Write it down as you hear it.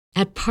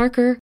At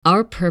Parker,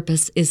 our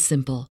purpose is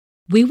simple.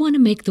 We want to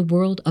make the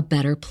world a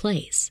better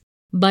place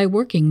by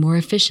working more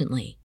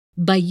efficiently,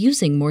 by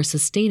using more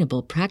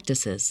sustainable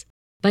practices,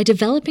 by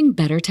developing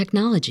better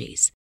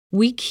technologies.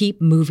 We keep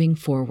moving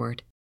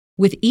forward.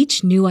 With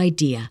each new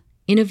idea,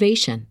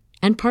 innovation,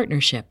 and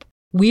partnership,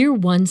 we're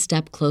one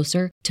step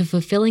closer to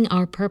fulfilling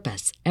our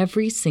purpose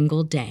every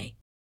single day.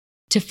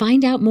 To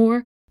find out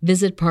more,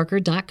 visit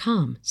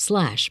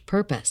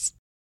parker.com/purpose.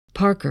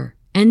 Parker,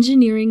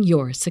 engineering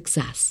your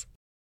success.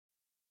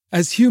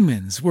 As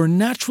humans, we're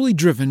naturally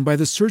driven by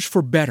the search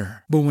for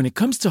better. But when it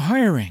comes to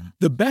hiring,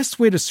 the best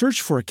way to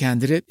search for a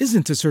candidate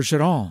isn't to search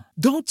at all.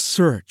 Don't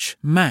search,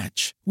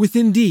 match with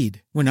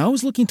Indeed. When I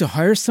was looking to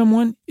hire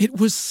someone, it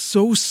was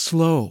so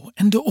slow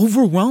and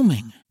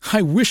overwhelming.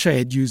 I wish I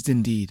had used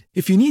Indeed.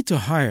 If you need to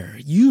hire,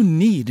 you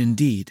need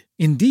Indeed.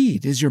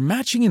 Indeed is your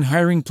matching and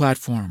hiring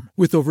platform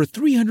with over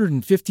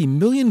 350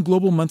 million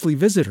global monthly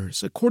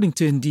visitors, according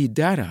to Indeed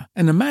data,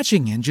 and a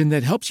matching engine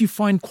that helps you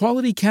find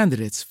quality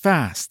candidates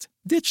fast.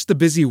 Ditch the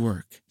busy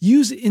work.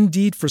 Use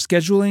Indeed for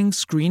scheduling,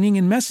 screening,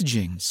 and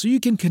messaging so you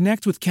can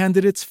connect with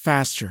candidates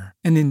faster.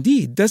 And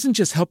Indeed doesn't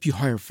just help you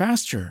hire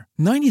faster.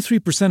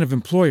 93% of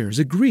employers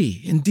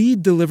agree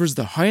Indeed delivers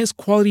the highest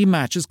quality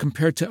matches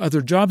compared to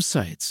other job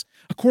sites,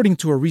 according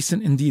to a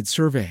recent Indeed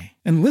survey.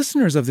 And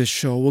listeners of this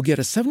show will get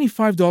a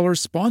 $75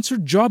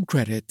 sponsored job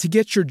credit to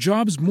get your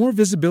jobs more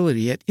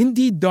visibility at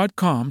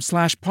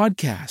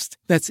Indeed.com/podcast.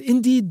 That's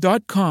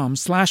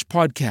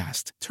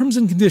Indeed.com/podcast. Terms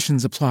and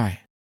conditions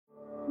apply.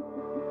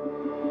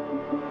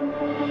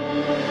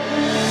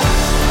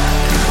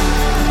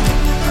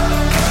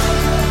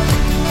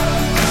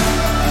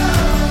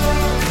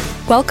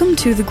 Welcome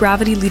to the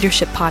Gravity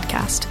Leadership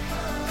Podcast.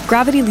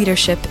 Gravity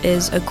Leadership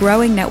is a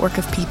growing network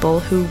of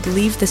people who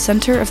believe the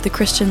center of the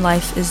Christian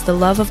life is the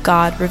love of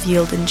God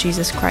revealed in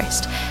Jesus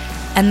Christ,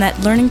 and that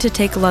learning to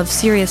take love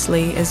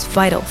seriously is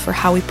vital for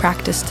how we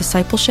practice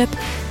discipleship,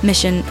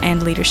 mission,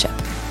 and leadership.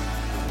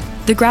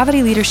 The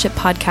Gravity Leadership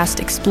Podcast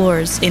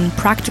explores, in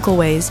practical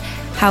ways,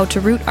 how to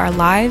root our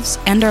lives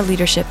and our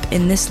leadership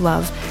in this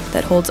love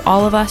that holds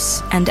all of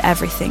us and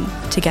everything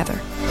together.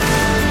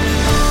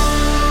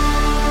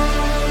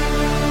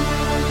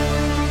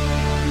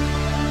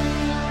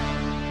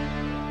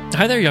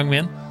 Hi there, young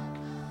man.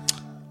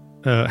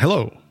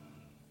 Hello.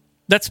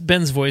 That's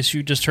Ben's voice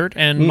you just heard,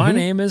 and my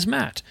name is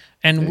Matt,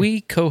 and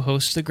we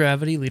co-host the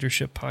Gravity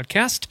Leadership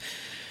Podcast.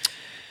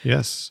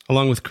 Yes,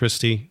 along with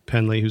Christy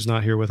Penley, who's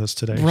not here with us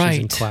today. Right.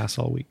 She's in class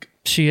all week.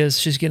 She is.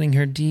 She's getting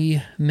her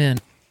D-Min,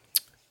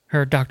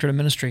 her doctorate of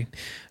ministry.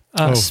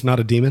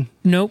 Not a demon?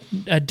 Nope,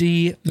 a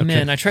D-Min.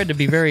 Okay. I tried to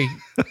be very,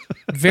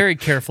 very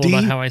careful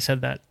about how I said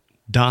that.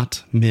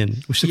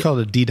 .min. We should call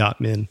it a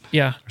D.min.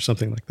 Yeah. Or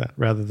something like that,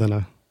 rather than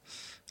a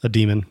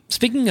demon.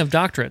 Speaking of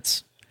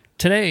doctorates,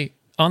 today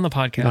on the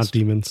podcast, not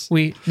demons.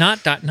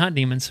 Not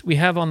demons. We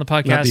have on the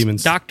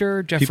podcast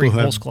Dr. Jeffrey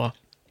Holsclaw,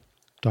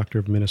 Doctor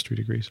of Ministry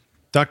degrees.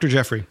 Dr.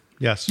 Jeffrey,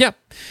 yes. Yep.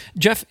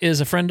 Jeff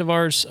is a friend of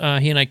ours.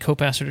 He and I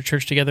co-pastored a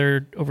church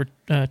together over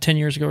 10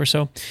 years ago or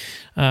so.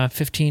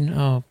 15.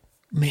 Oh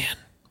man,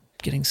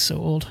 getting so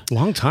old.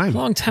 Long time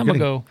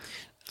ago.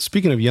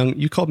 Speaking of young,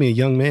 you called me a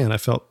young man. I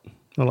felt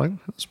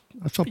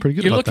pretty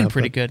good. You're looking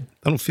pretty good.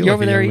 I don't feel You're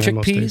like over there eating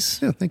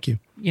chickpeas. Yeah, thank you.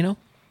 You know,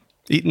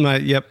 eating my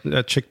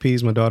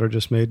chickpeas my daughter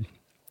just made.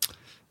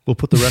 We'll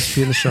put the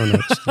recipe in the show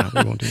notes. No,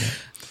 we won't do that.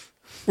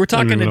 We're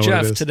talking to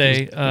Jeff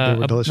today,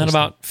 not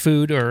about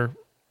food or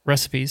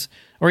recipes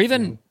or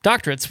even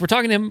doctorates. We're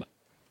talking to him.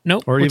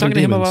 Nope. We're talking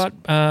to him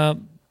about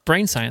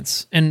brain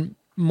science and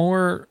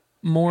more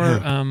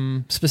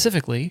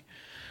specifically,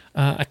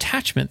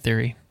 attachment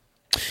theory.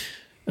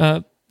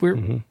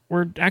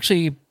 We're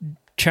actually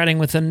chatting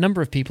with a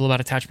number of people about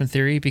attachment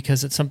theory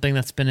because it's something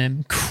that's been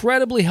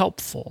incredibly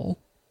helpful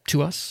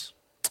to us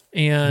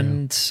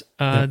and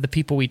the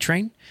people we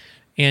train.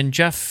 And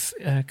Jeff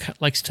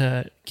likes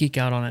to geek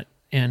out on it,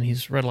 and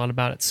he's read a lot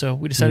about it. So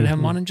we decided to have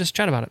him on and just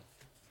chat about it.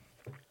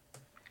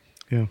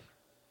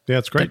 Yeah,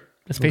 it's great.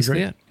 That's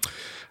basically it.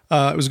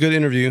 It was a good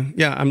interview.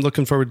 Yeah, I'm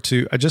looking forward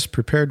to. I just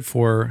prepared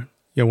for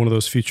one of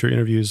those future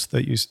interviews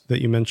that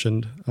you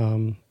mentioned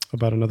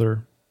about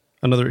another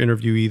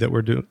interviewee that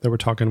we're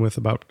talking with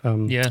about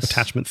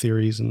attachment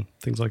theories and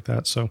things like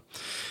that. So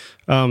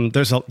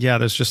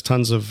there's just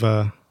tons of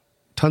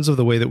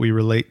the way that we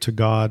relate to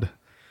God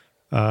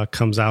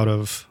comes out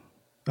of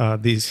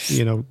these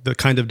the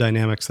kind of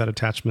dynamics that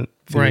attachment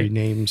theory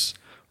names,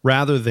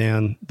 rather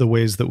than the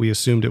ways that we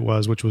assumed it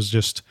was, which was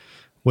just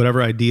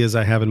whatever ideas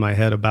I have in my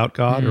head about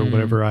God or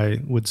whatever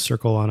I would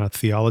circle on a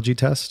theology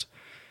test.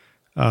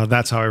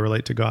 That's how I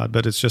relate to God,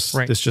 but it's just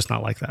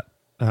not like that.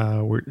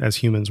 As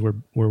humans, we're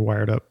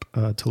wired up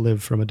to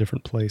live from a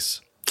different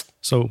place.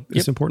 So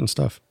it's important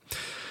stuff.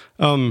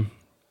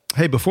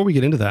 Hey, before we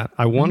get into that,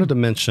 I wanted to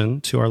mention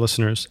to our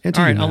listeners and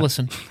to you, Matt, I'll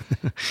listen.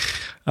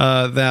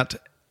 That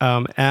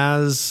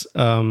as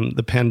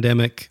the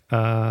pandemic,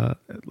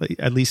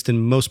 at least in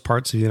most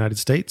parts of the United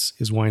States,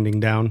 is winding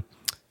down,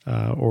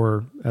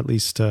 or at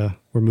least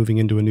we're moving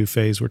into a new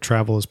phase where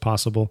travel is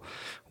possible,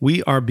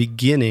 we are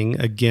beginning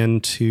again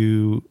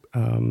to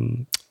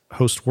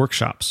host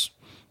workshops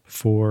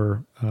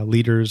for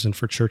leaders and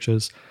for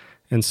churches.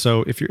 And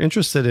so if you're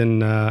interested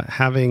in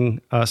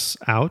having us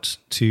out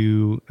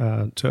to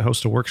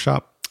host a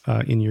workshop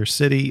in your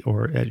city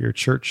or at your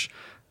church,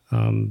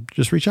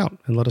 just reach out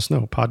and let us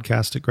know.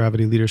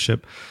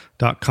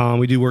 podcast@gravityleadership.com.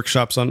 We do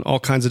workshops on all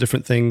kinds of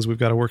different things. We've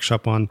got a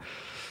workshop on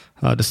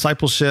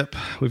discipleship.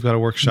 We've got a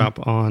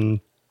workshop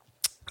on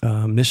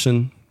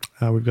mission.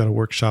 We've got a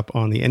workshop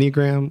on the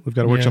Enneagram. We've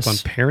got a workshop on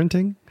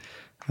parenting,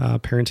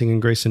 parenting in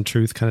grace and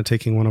truth, kind of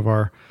taking one of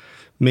our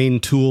main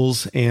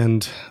tools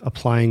and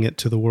applying it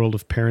to the world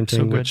of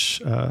parenting, which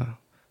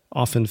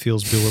often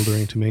feels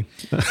bewildering to me.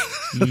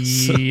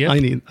 So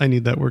I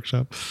need that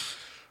workshop.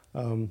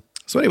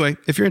 So anyway,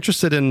 if you're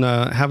interested in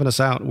having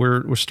us out,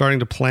 we're starting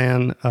to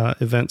plan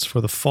events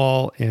for the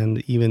fall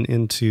and even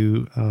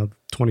into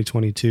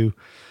 2022,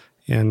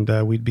 and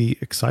we'd be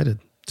excited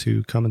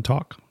to come and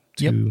talk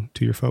to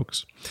your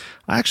folks.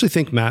 I actually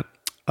think, Matt,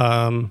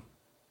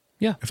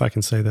 if I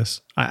can say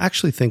this, I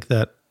actually think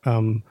that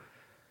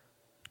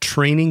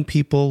training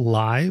people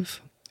live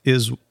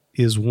is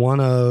one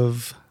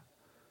of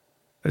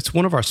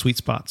our sweet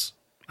spots.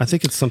 I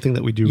think it's something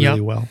that we do really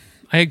well.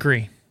 I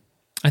agree.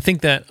 I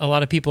think that a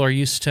lot of people are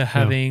used to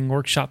having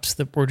workshops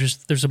that were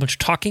just, there's a bunch of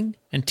talking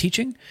and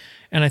teaching.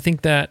 And I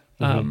think that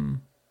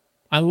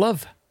I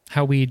love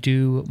how we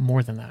do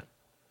more than that.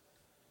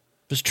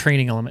 There's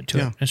training element to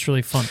it. It's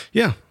really fun.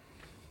 Yeah.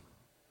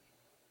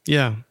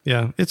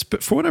 It's,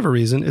 for whatever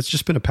reason, it's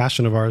just been a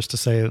passion of ours to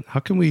say,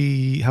 how can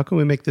we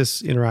make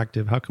this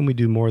interactive? How can we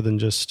do more than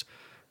just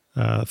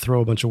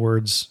throw a bunch of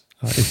words,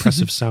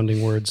 impressive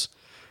sounding words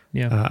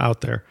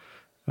out there?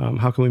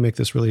 How can we make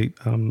this really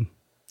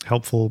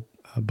helpful,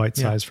 bite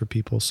size for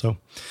people? So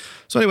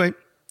anyway,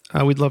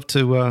 we'd love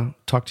to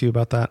talk to you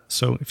about that.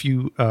 So if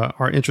you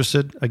are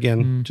interested,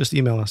 again, just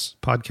email us,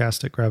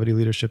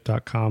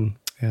 podcast@gravityleadership.com,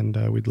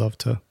 and we'd love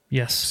to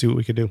see what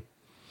we could do.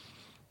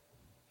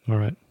 All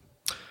right.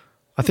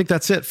 I think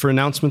that's it for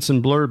announcements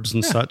and blurbs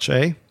and such,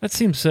 eh? That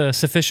seems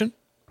sufficient.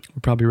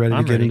 We're probably ready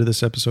to get into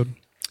this episode.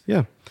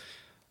 Yeah.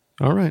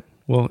 All right.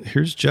 Well,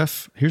 here's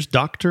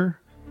Dr.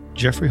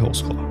 Jeffrey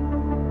Holsclaw.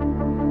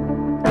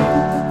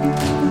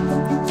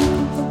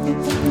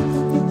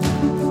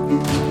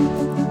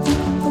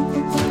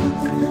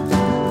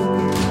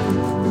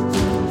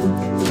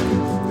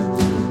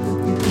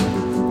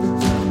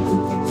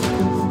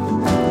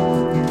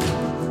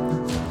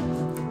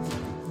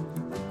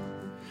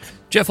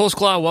 Jeff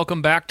Holsclaw,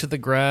 welcome back to the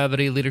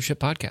Gravity Leadership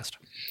Podcast.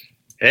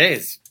 Hey,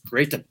 it's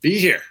great to be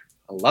here.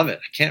 I love it.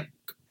 I can't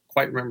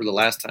quite remember the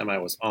last time I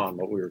was on,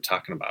 what we were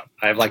talking about.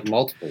 I have like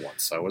multiple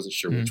ones, so I wasn't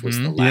sure which was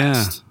the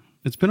last. Yeah,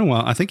 it's been a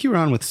while. I think you were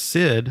on with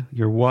Sid,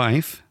 your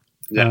wife.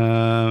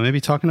 Yeah.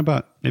 Maybe talking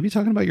about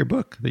your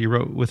book that you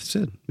wrote with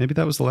Sid. Maybe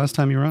that was the last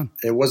time you were on.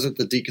 It wasn't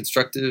the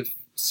Deconstructive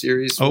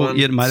series. Oh,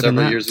 yeah, it might have been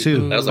that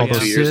too. That was like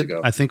 2 years ago.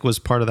 I think was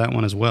part of that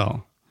one as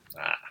well.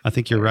 I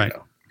think you're right.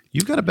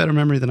 You've got a better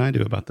memory than I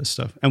do about this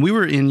stuff. And we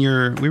were in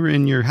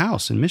your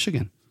house in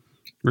Michigan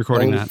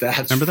recording that.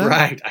 That's remember that?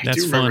 Right. I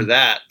do remember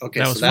that. Okay,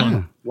 that was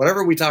fun.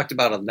 Whatever we talked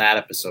about on that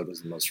episode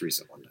was the most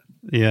recent one.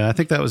 Yeah, I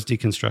think that was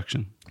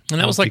Deconstruction.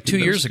 And that was like 2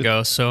 years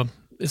ago, so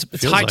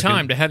it's high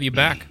time to have you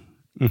back.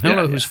 I don't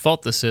know whose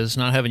fault this is,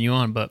 not having you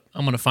on, but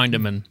I'm going to find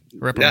him and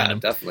reprimand him.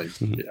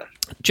 Definitely. Yeah.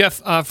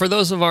 Jeff, for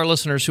those of our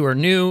listeners who are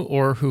new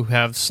or who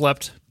have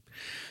slept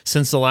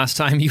since the last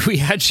time we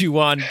had you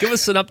on, give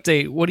us an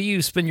update. What do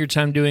you spend your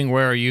time doing?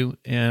 Where are you?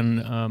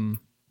 And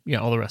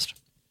all the rest.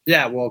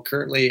 Yeah, well,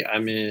 currently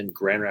I'm in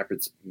Grand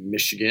Rapids,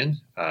 Michigan.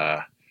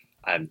 I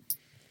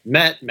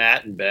met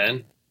Matt and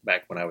Ben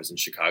back when I was in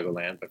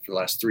Chicagoland, but for the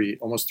last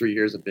almost 3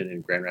 years, I've been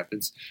in Grand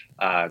Rapids,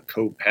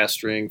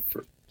 co-pastoring.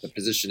 For the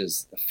position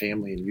is the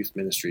Family and Youth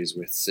Ministries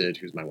with Sid,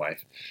 who's my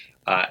wife,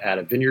 at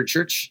a Vineyard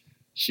Church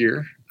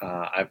here.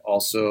 I've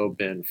also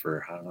been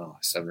for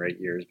 7 or 8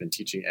 years been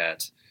teaching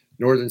at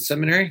Northern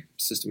Seminary,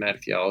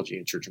 systematic theology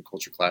and church and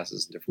culture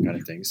classes and different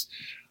kind of things.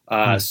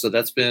 So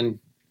that's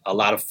been a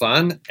lot of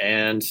fun.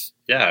 And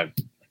I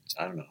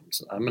don't know.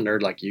 I'm a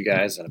nerd like you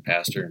guys and a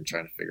pastor and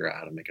trying to figure out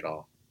how to make it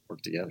all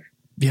work together.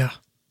 Yeah,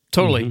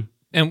 totally.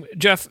 And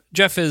Jeff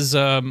is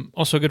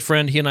also a good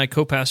friend. He and I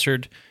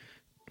co-pastored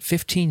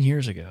 15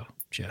 years ago,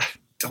 Jeff.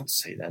 Don't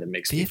say that. It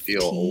makes me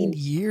feel old. 15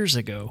 years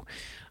ago.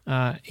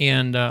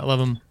 And I love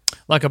him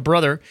like a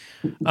brother.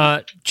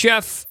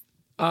 Jeff,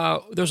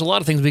 there's a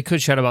lot of things we could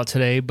chat about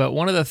today, but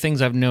one of the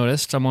things I've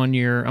noticed, I'm on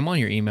your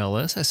email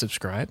list. I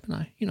subscribe and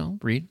I,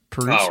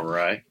 peruse all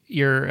right.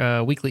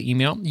 your weekly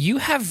email. You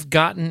have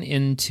gotten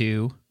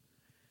into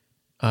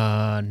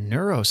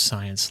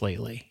neuroscience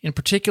lately, in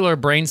particular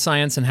brain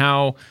science and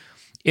how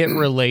it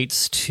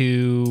relates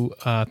to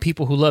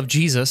people who love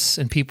Jesus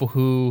and people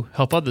who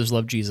help others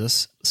love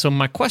Jesus. So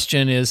my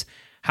question is,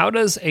 how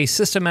does a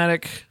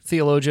systematic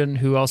theologian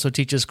who also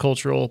teaches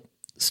cultural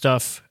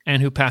stuff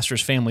and who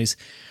pastors families,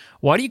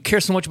 why do you care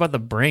so much about the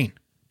brain?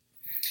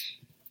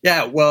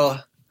 Yeah,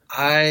 well,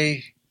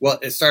 I Well,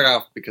 it started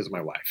off because of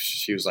my wife.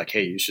 She was like,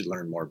 "Hey, you should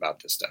learn more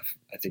about this stuff.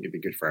 I think it'd be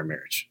good for our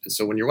marriage." And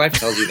so when your wife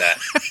tells you that,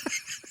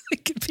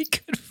 It could be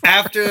good.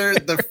 after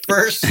the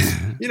first,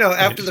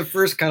 after the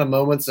first kind of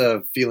moments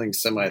of feeling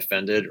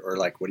semi-offended or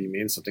like, "What do you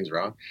mean something's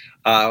wrong?"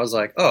 I was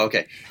like, "Oh,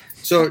 okay."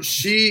 So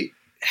she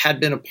had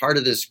been a part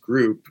of this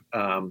group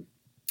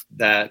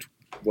that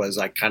was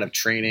like kind of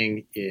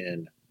training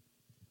in.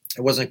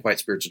 It wasn't quite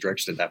spiritual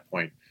direction at that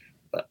point,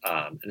 but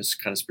and it's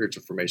kind of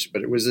spiritual formation.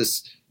 But it was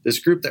this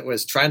group that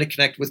was trying to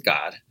connect with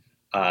God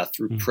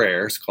through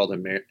prayer. It's called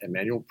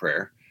Emmanuel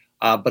Prayer,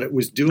 but it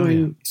was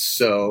doing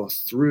so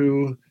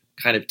through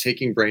kind of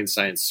taking brain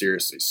science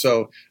seriously.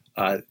 So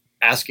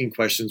asking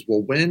questions.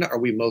 Well, when are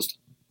we most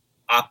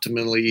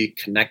optimally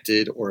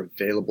connected or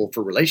available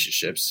for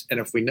relationships? And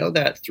if we know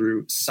that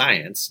through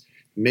science,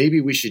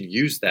 maybe we should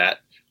use that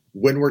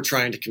when we're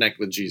trying to connect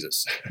with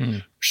Jesus.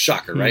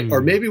 Shocker, right?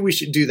 Or maybe we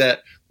should do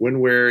that when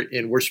we're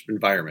in worship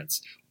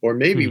environments. Or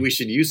maybe we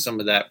should use some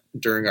of that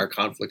during our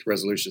conflict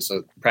resolution.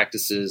 So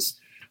practices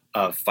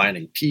of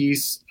finding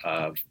peace,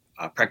 of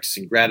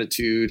practicing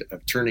gratitude,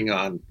 of turning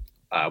on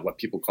what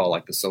people call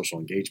like the social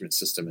engagement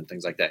system and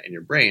things like that in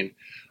your brain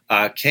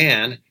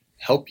can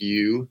help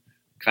you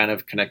kind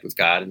of connect with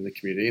God in the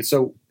community. And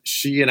so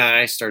she and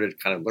I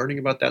started kind of learning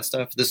about that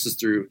stuff. This is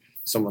through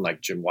someone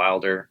like Jim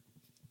Wilder.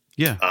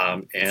 Yeah.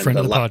 And friend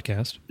of the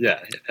podcast. Yeah.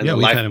 And the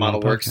Life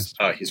Model Works.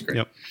 Oh, he's great.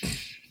 Yep.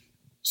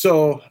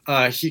 So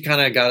he kind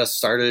of got us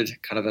started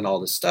kind of in all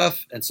this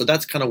stuff. And so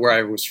that's kind of where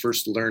I was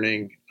first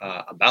learning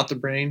about the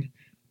brain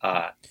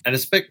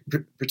and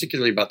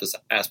particularly about this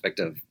aspect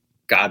of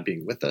God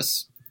being with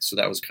us. So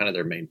that was kind of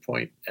their main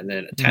point. And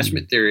then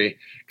attachment theory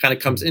kind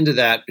of comes into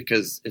that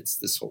because it's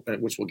this whole,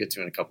 which we'll get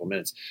to in a couple of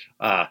minutes.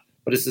 But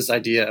it's this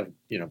idea of,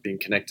 being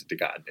connected to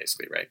God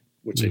basically, right?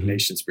 Which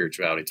Ignatian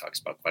spirituality talks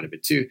about quite a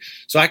bit too.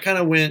 So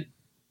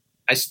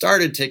I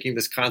started taking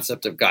this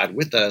concept of God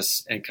with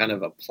us and kind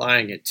of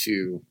applying it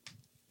to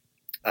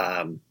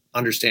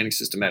understanding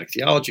systematic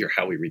theology or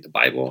how we read the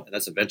Bible. And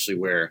that's eventually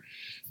where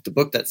the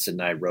book that Sid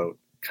and I wrote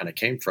kind of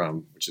came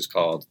from, which is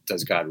called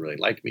Does God Really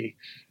Like Me?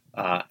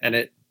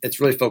 And it's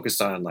really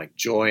focused on like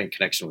joy and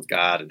connection with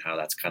God and how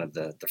that's kind of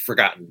the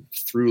forgotten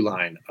through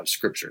line of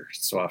Scripture.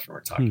 So often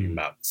we're talking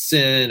about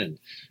sin and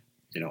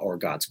or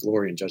God's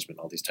glory and judgment,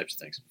 all these types of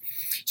things.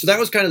 So that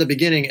was kind of the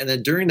beginning. And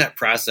then during that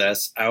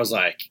process, I was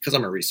like, because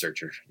I'm a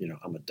researcher,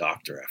 I'm a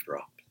doctor after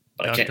all.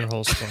 But Dr. I can't.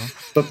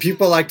 Holzclaw. But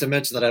people like to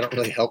mention that I don't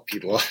really help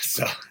people.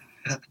 So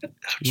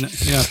you're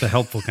not the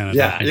helpful kind of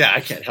guy. Yeah, I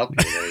can't help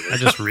people. I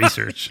just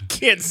research.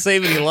 Can't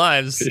save any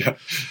lives. Yeah.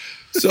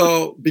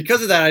 So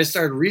because of that, I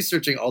started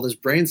researching all this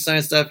brain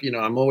science stuff.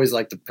 I'm always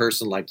like the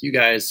person like you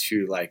guys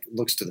who like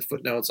looks to the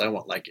footnotes. I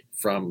want like it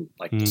from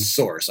like the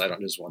source. I don't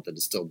just want the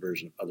distilled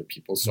version of other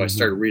people. So I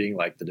started reading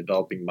like The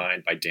Developing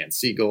Mind by Dan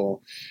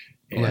Siegel.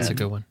 And that's a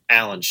good one.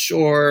 Alan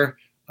Shore,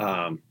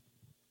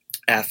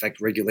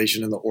 Affect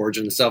Regulation and the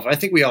Origin of Self. I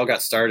think we all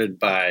got started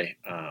by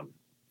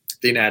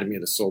The Anatomy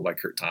of the Soul by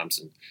Kurt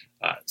Thompson.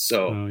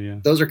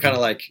 Those are kind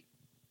of like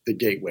the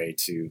gateway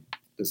to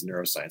this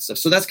neuroscience stuff.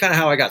 So that's kind of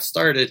how I got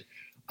started.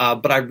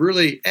 But I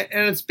really,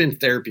 and it's been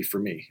therapy for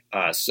me.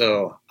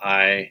 So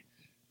I'm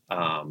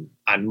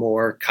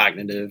more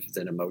cognitive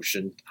than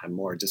emotion. I'm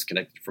more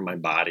disconnected from my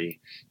body,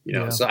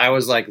 So I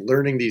was like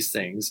learning these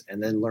things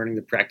and then learning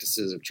the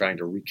practices of trying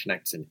to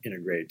reconnect and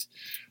integrate.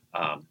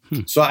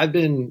 So I've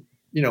been,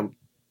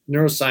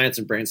 neuroscience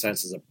and brain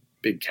science is a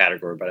big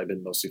category, but I've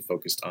been mostly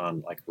focused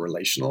on like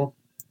relational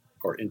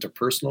or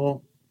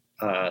interpersonal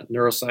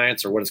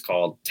neuroscience, or what is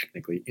called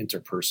technically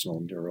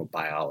interpersonal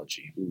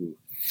neurobiology.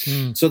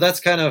 So that's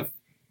the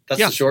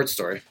short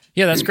story.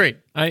 Yeah, that's great.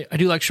 I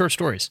do like short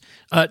stories.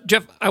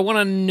 Jeff, I want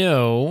to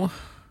know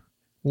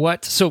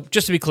so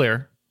just to be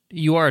clear,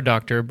 you are a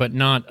doctor, but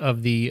not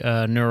of the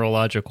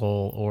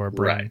neurological or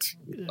brain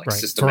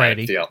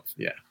systematic theology.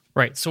 Yeah.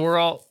 Right. So we're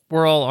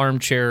all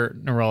armchair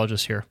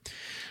neurologists here.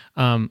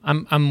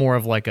 I'm more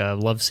of like a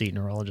love seat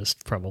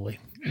neurologist, probably.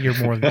 You're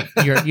more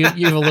you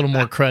have a little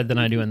more cred than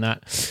I do in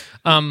that.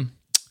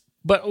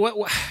 But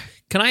what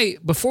can I,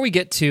 before we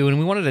get to, and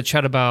we wanted to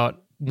chat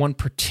about one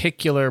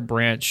particular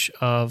branch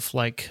of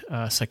like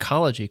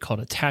psychology called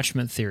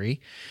attachment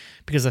theory,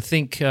 because I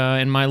think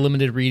in my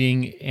limited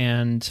reading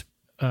and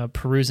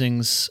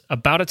perusings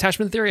about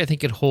attachment theory, I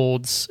think it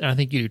holds, and I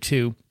think you do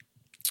too,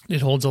 it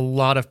holds a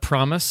lot of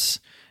promise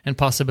and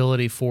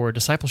possibility for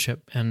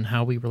discipleship and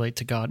how we relate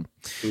to God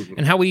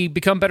and how we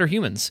become better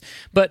humans.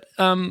 But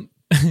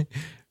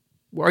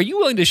are you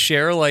willing to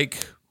share,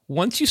 like,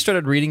 once you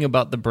started reading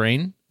about the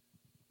brain,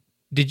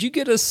 did you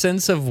get a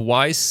sense of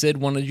why Sid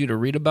wanted you to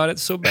read about it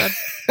so bad?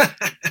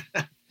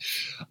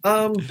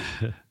 Well,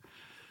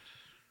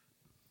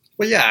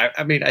 yeah,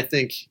 I mean, I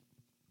think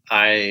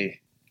I've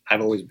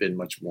always been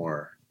much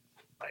more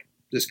like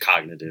just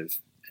cognitive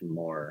and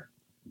more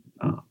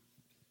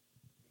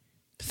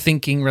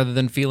thinking rather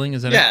than feeling.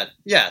 Is that it?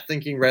 Yeah,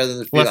 thinking rather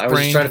than feeling. I was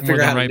just trying to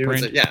figure out how to do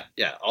it.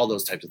 Yeah, all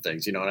those types of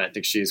things, and I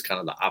think she's kind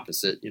of the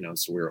opposite,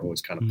 so we were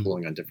always kind of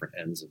pulling on different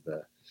ends of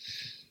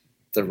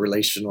the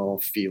relational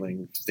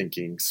feeling,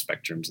 thinking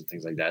spectrums and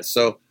things like that.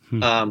 So,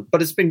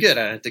 but it's been good.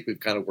 I think we've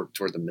kind of worked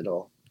toward the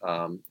middle.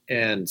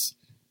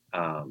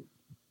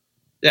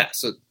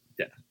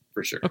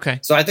 For sure. Okay.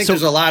 So I think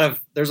there's a lot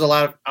of,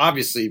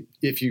 obviously,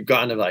 if you've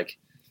gone to like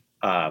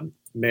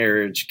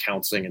marriage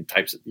counseling and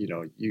types of,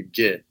 you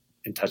get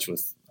in touch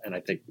with, and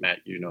I think, Matt,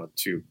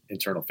 to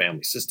internal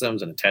family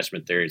systems and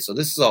attachment theory. So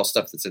this is all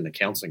stuff that's in the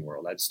counseling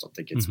world. I just don't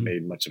think it's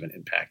made much of an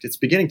impact. It's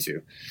beginning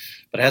to,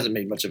 but it hasn't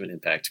made much of an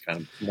impact kind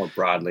of more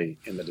broadly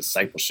in the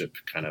discipleship,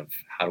 kind of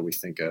how do we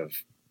think of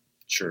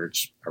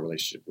church, our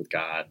relationship with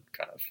God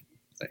kind of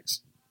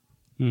things.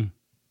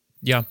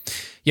 Yeah.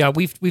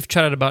 We've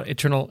chatted about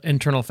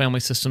internal family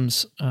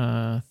systems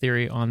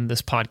theory on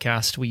this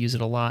podcast. We use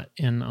it a lot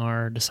in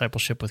our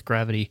discipleship with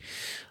Gravity.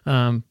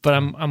 But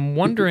I'm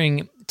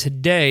wondering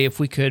today if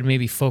we could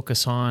maybe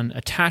focus on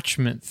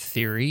attachment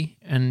theory.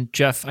 And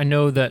Jeff, I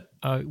know that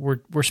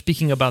we're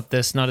speaking about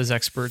this not as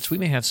experts. We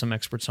may have some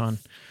experts on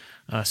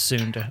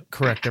soon to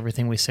correct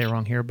everything we say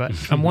wrong here. But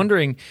I'm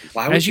wondering,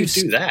 why would you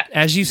do that?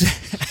 As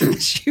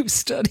you've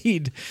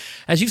studied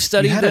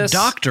you had this, a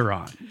doctor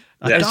on.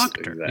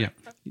 Doctor. Exactly. Yeah.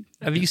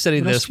 Have you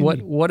studied this?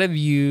 What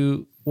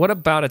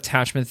about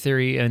attachment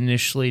theory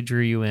initially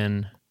drew you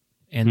in?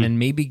 And then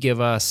maybe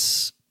give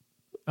us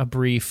a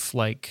brief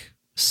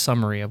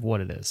summary of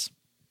what it is.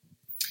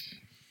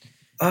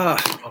 Oh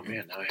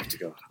man, now I have to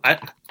go.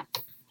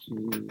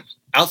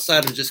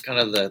 Outside of just kind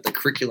of the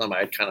curriculum,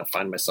 I kind of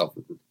find myself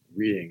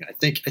reading. I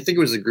think it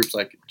was the groups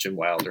like Jim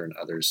Wilder and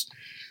others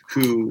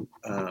who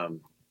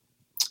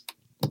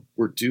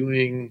were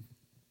doing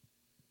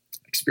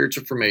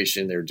spiritual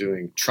formation. They're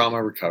doing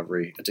trauma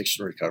recovery,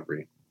 addiction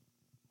recovery,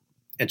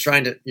 and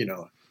trying to,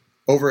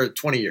 over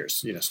 20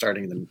 years,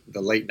 starting in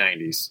the late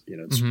 90s,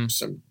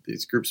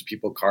 these groups of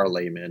people, Carl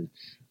Lehman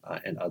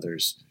and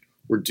others,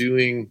 were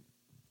doing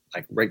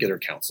like regular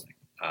counseling.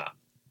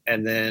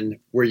 And then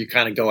where you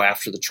kind of go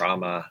after the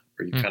trauma,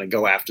 or you kind of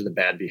go after the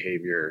bad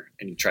behavior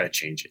and you try to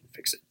change it and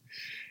fix it.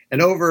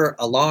 And over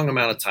a long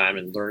amount of time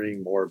and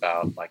learning more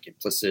about like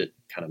implicit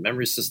kind of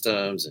memory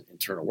systems and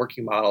internal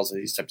working models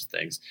and these types of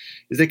things,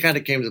 is they kind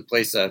of came to the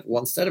place of,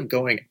 well, instead of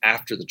going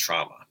after the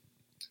trauma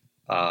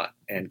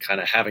and kind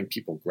of having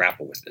people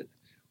grapple with it,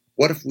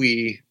 what if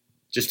we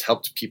just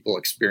helped people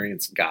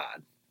experience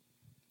God?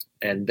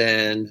 And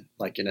then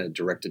like in a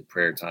directed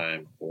prayer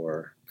time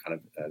or kind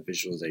of a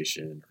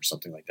visualization or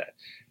something like that.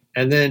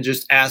 And then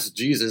just ask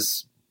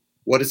Jesus,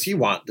 what does he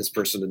want this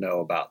person to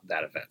know about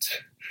that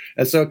event?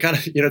 And so kind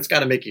of, it's got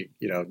to make you,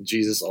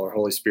 Jesus or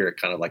Holy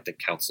Spirit kind of like the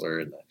counselor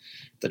and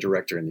the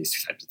director and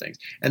these types of things.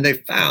 And they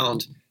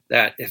found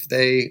that if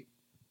they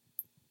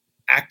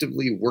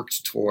actively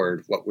worked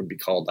toward what would be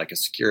called like a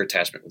secure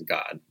attachment with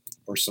God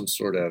or some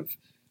sort of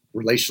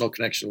relational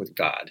connection with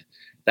God,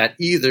 that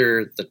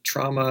either the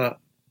trauma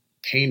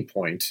pain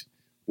point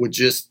would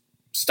just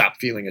stop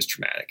feeling as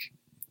traumatic,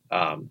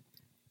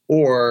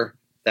 or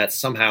that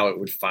somehow it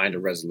would find a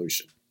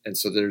resolution. And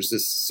so there's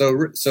this,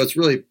 so it's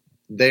really,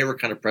 they were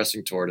kind of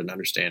pressing toward an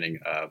understanding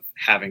of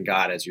having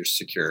God as your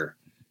secure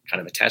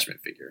kind of attachment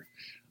figure,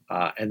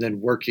 and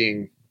then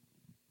working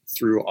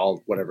through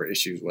all whatever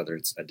issues, whether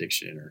it's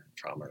addiction or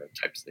trauma or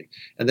types of thing,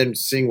 and then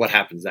seeing what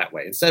happens that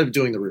way, instead of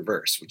doing the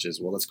reverse, which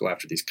is, well, let's go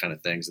after these kind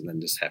of things and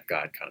then just have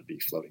God kind of be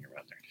floating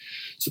around there.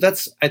 So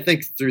that's, I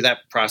think through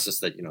that process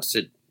that,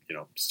 Sid,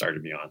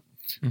 started me on.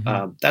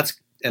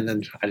 And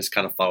then I just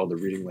kind of followed the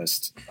reading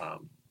list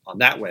on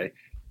that way.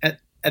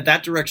 And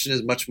that direction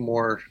is much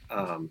more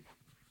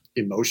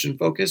emotion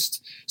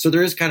focused. So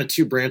there is kind of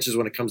two branches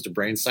when it comes to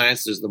brain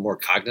science. There's the more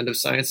cognitive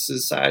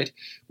sciences side,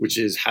 which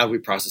is how we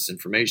process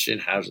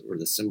information, or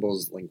the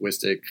symbols,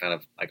 linguistic, kind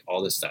of like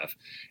all this stuff.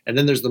 And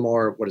then there's the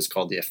more what is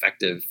called the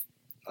affective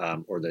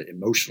or the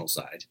emotional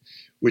side,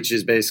 which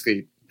is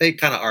basically, they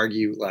kind of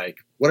argue like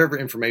whatever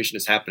information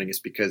is happening is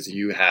because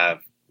you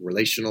have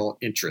relational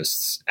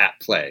interests at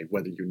play,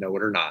 whether you know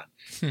it or not.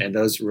 And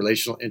those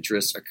relational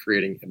interests are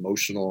creating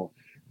emotional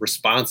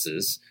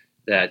responses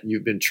that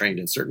you've been trained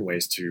in certain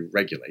ways to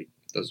regulate.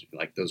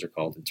 Those are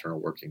called internal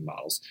working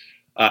models.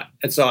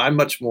 And so I'm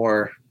much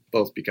more,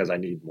 both because I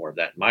need more of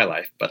that in my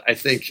life, but I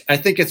think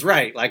it's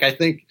right. Like, I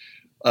think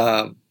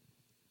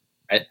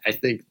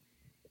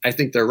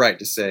they're right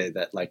to say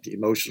that like the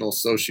emotional,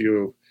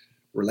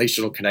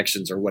 socio-relational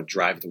connections are what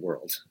drive the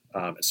world.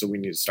 So we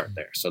need to start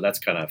there. So that's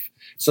kind of,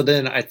 so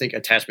then I think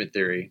attachment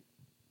theory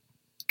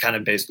kind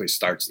of basically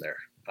starts there.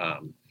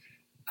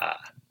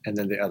 And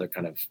then the other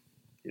kind of,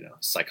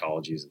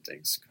 psychologies and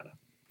things kind of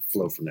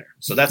flow from there.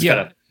 So that's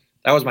that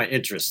was my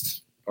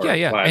interest.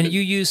 And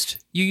you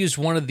used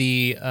one of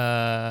the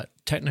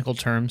technical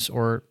terms,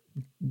 or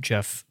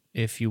Jeff,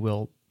 if you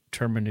will,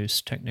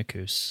 terminus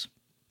technicus.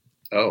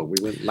 Oh, we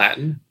went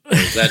Latin? Or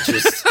is that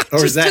just,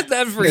 or is that,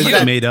 for you?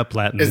 That made up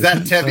Latin. Is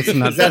that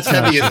Tebby? That's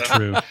not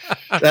true.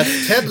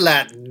 That's Ted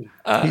Latin.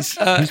 He's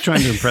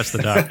trying to impress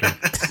the doctor.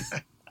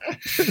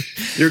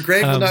 Your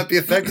grade will not be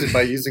affected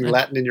by using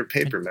Latin in your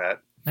paper,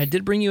 Matt. I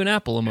did bring you an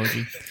apple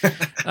emoji.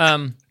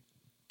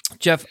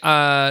 Jeff,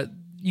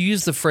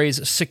 use the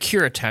phrase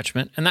secure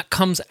attachment, and that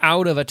comes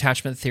out of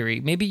attachment theory.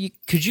 Maybe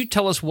could you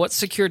tell us what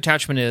secure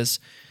attachment is?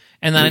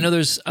 And then I know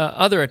there's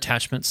other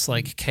attachments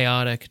like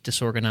chaotic,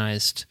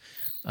 disorganized,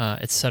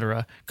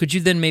 etc. Could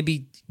you then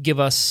maybe give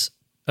us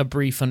a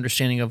brief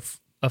understanding of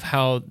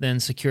how then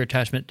secure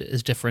attachment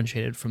is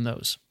differentiated from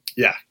those?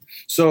 Yeah.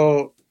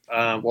 So,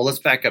 well, let's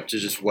back up to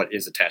just what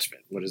is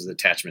attachment. What is the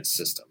attachment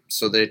system?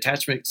 So the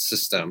attachment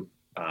system,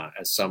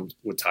 as some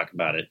would talk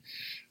about it,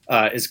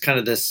 is kind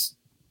of this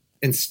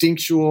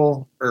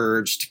instinctual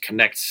urge to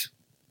connect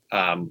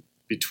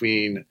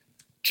between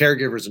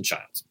caregivers and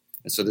child.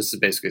 And so this is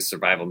basically a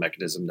survival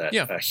mechanism that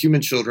human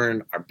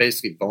children are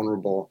basically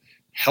vulnerable,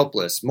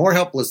 helpless, more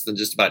helpless than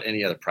just about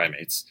any other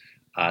primates,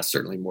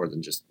 certainly more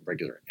than just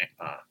regular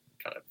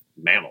kind of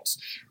mammals,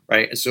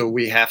 right? And so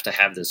we have to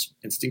have this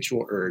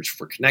instinctual urge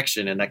for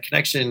connection, and that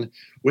connection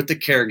with the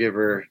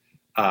caregiver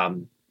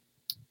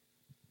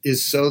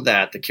is so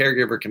that the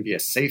caregiver can be a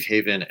safe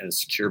haven and a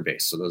secure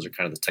base. So those are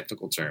kind of the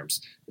technical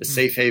terms. The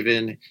safe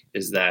haven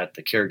is that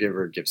the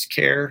caregiver gives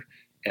care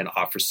and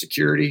offers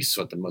security.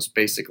 So at the most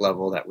basic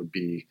level, that would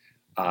be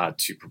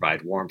to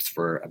provide warmth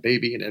for a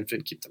baby, an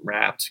infant, keep them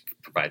wrapped,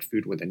 provide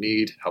food when they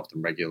need, help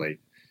them regulate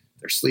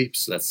their sleep.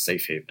 So that's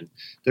safe haven.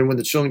 Then when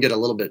the children get a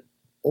little bit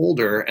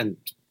older, and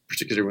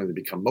particularly when they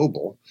become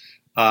mobile,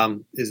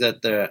 is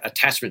that the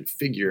attachment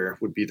figure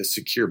would be the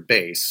secure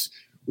base,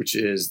 which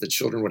is the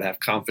children would have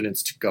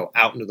confidence to go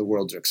out into the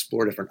world to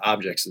explore different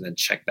objects and then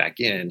check back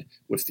in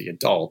with the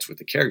adult, with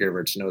the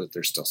caregiver, to know that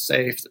they're still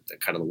safe, that the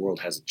kind of the world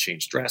hasn't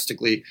changed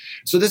drastically.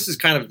 So this is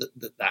kind of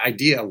the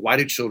idea. Why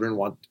do children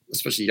want,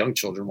 especially young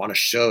children, want to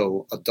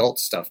show adult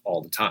stuff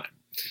all the time?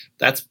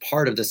 That's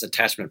part of this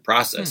attachment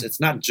process. It's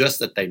not just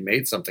that they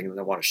made something and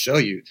they want to show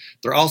you.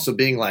 They're also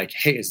being like,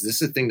 hey, is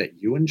this a thing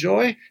that you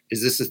enjoy?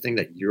 Is this a thing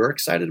that you're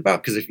excited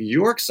about? Because if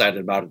you're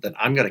excited about it, then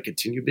I'm going to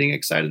continue being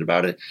excited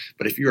about it.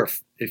 But if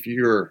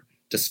you're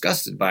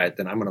disgusted by it,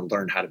 then I'm going to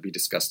learn how to be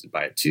disgusted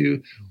by it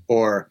too.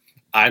 Or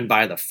I'm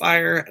by the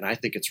fire and I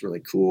think it's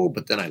really cool,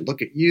 but then I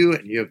look at you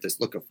and you have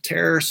this look of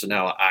terror. So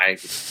now I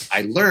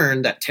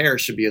learned that terror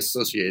should be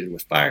associated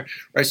with fire,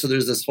 right? So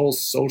there's this whole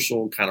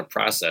social kind of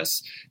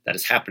process that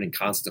is happening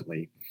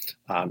constantly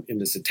in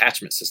this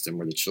attachment system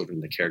where the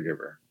children and the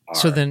caregiver are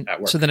at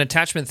work. So then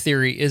attachment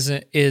theory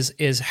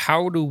is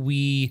how do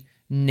we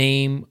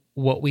name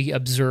what we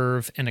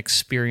observe and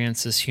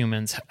experience as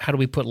humans? How do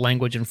we put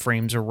language and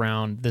frames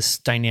around this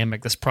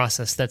dynamic, this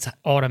process that's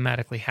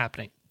automatically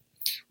happening?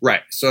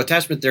 Right. So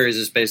attachment theory is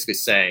just basically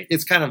saying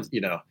it's kind of,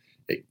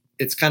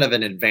 it's kind of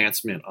an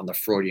advancement on the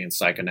Freudian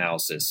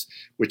psychoanalysis,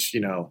 which,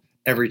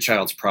 every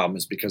child's problem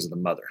is because of the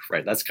mother,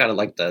 right? That's kind of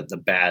like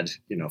the bad,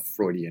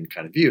 Freudian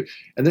kind of view.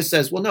 And this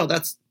says, well, no,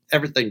 that's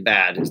everything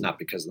bad is not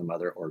because of the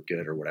mother or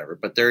good or whatever,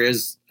 but there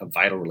is a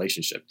vital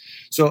relationship.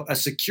 So a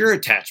secure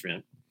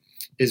attachment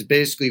is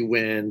basically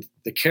when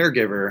the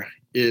caregiver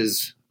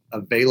is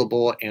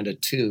available and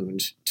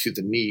attuned to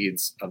the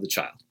needs of the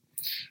child.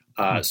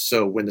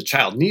 So when the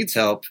child needs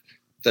help,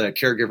 the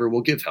caregiver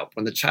will give help.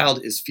 When the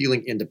child is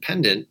feeling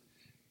independent,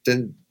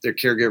 then their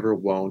caregiver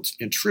won't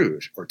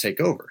intrude or take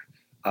over.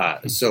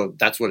 So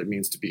that's what it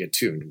means to be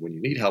attuned. When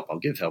you need help, I'll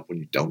give help. When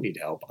you don't need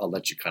help, I'll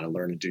let you kind of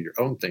learn and do your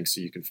own thing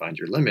so you can find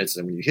your limits.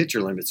 And when you hit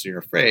your limits and you're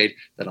afraid,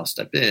 then I'll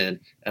step in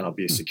and I'll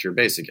be a secure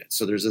base again.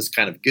 So there's this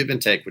kind of give and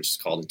take, which is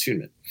called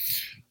attunement.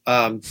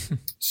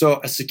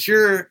 So a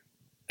secure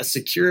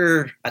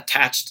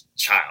attached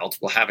child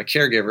will have a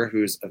caregiver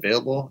who's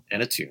available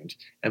and attuned.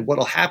 And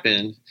what'll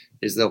happen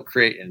is they'll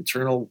create an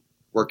internal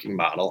working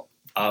model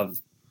of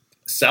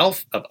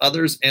self, of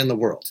others, and the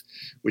world,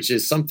 which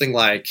is something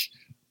like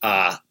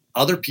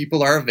other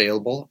people are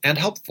available and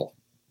helpful.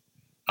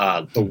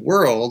 The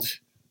world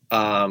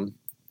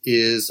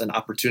is an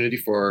opportunity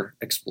for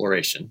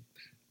exploration.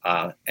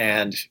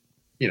 And,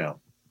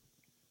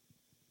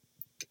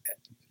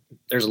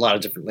 there's a lot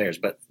of different layers,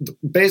 but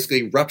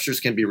basically ruptures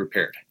can be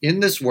repaired. In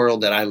this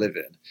world that I live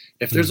in,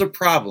 if there's a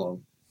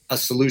problem, a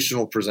solution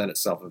will present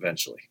itself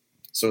eventually.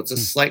 So it's a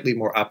slightly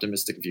more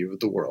optimistic view of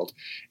the world.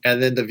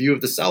 And then the view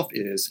of the self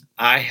is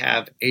I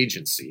have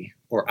agency,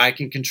 or I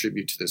can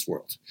contribute to this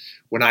world.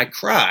 When I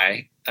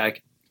cry, a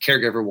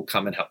caregiver will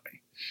come and help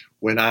me.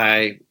 When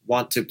I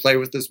want to play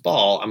with this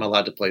ball, I'm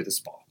allowed to play this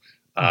ball.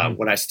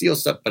 When I steal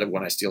stuff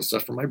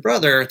from my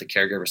brother, the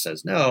caregiver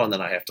says no, and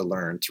then I have to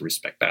learn to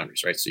respect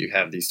boundaries, right? So you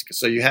have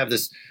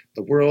the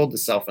world, the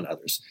self, and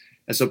others.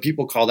 And so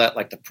people call that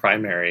like the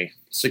primary,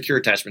 secure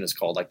attachment is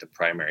called like the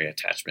primary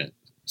attachment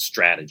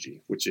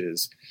strategy, which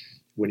is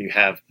when you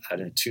have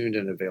an attuned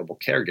and available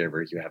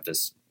caregiver, you have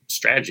this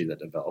strategy that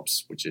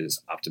develops, which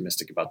is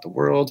optimistic about the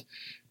world,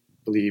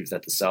 believe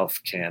that the self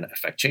can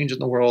affect change in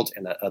the world,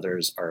 and that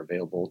others are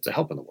available to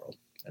help in the world.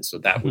 And so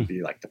that would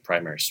be like the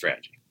primary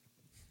strategy.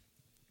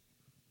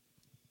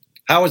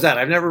 How was that?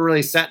 I've never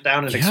really sat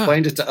down and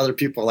explained it to other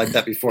people like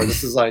that before.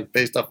 This is like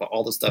based off of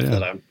all the stuff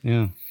that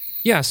I'm...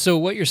 Yeah, so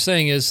what you're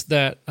saying is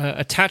that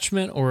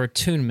attachment or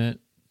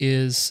attunement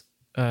is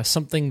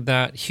something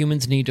that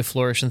humans need to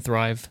flourish and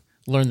thrive,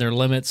 learn their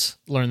limits,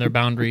 learn their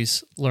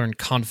boundaries, learn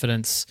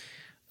confidence,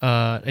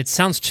 it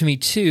sounds to me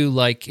too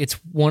like it's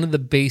one of the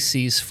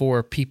bases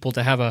for people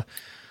to have a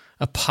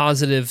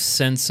positive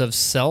sense of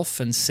self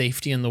and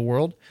safety in the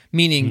world,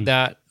 meaning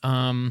that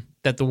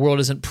that the world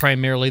isn't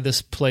primarily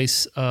this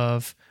place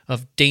of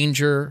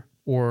danger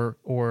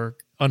or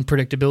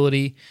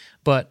unpredictability,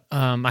 but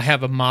I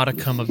have a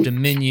modicum of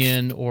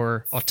dominion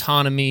or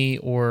autonomy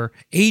or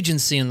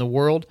agency in the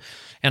world,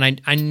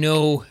 and I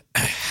know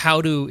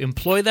how to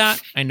employ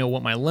that. I know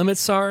what my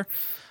limits are.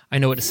 I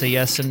know what to say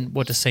yes and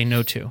what to say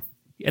no to.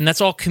 And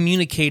that's all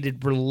communicated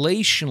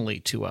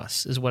relationally to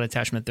us, is what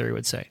attachment theory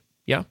would say.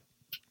 Yeah?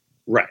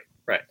 Right.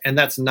 And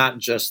that's not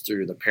just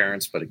through the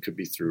parents, but it could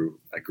be through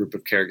a group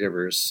of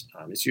caregivers.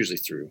 It's usually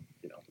through,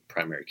 the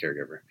primary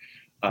caregiver.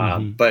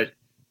 But,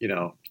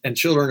 and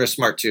children are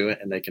smart too,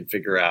 and they can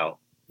figure out,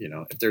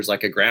 if there's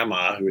like a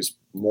grandma who is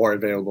more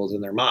available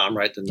than their mom,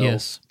 right? Then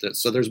yes.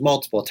 So there's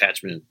multiple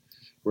attachment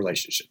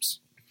relationships.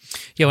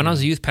 Yeah, when I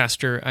was a youth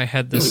pastor, I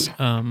had this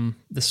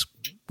this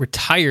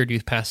retired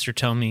youth pastor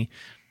tell me,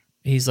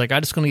 he's like,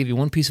 I'm just going to give you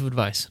one piece of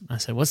advice. I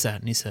said, what's that?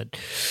 And he said,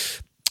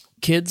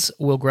 kids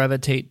will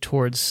gravitate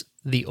towards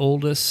the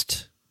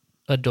oldest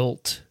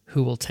adult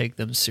who will take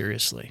them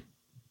seriously.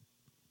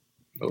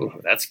 Oh,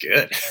 that's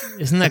good.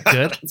 Isn't that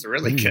good? That's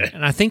really good.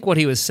 And I think what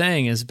he was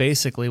saying is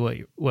basically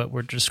what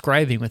we're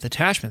describing with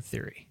attachment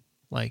theory.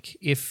 Like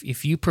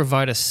if you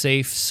provide a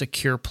safe,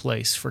 secure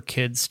place for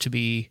kids to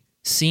be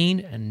seen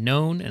and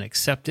known and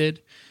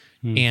accepted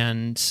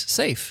and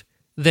safe,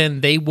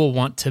 then they will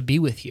want to be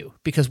with you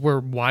because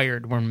we're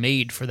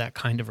made for that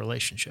kind of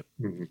relationship.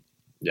 Mm-hmm.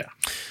 Yeah.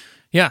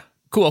 Yeah.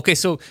 Cool. Okay.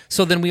 So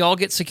then we all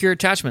get secure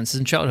attachments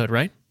in childhood,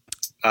 right?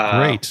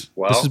 Great.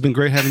 Well, this has been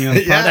great having you on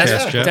the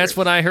podcast, Jeff. That's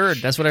what I heard.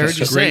 That's what I heard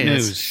you say. Great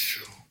news.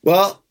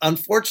 Well,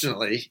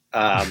 unfortunately,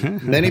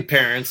 many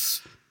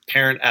parents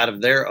parent out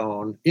of their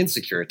own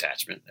insecure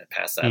attachment and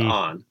pass that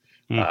on.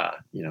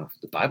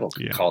 The Bible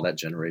could call that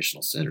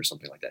generational sin or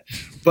something like that.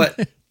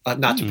 But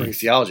not to bring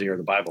theology or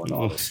the Bible into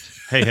all this.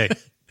 Hey,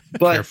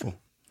 but, careful.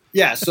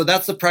 Yeah, so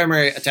that's the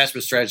primary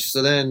attachment strategy.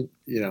 So then,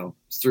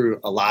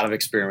 through a lot of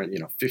experiment,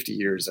 50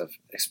 years of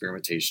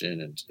experimentation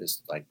and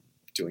just like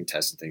doing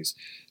tests and things,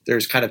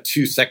 there's kind of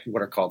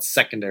what are called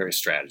secondary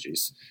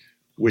strategies,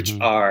 which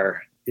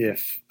are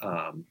if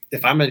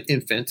I'm an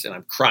infant and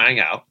I'm crying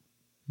out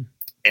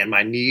and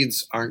my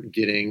needs aren't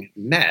getting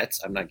met,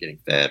 I'm not getting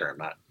fed, or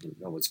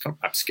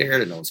I'm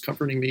scared and no one's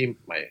comforting me,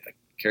 my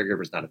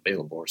caregiver is not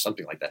available or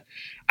something like that.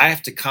 I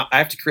have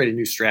to create a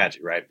new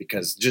strategy, right?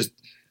 Because just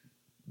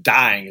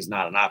dying is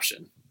not an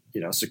option,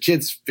 so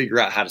kids figure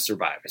out how to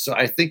survive. So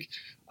I think,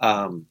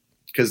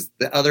 because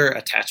the other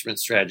attachment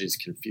strategies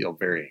can feel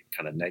very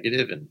kind of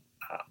negative and,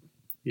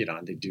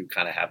 and they do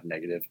kind of have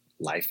negative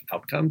life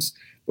outcomes.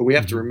 But we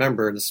have to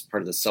remember, and this is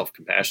part of the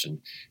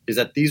self-compassion, is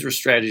that these were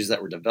strategies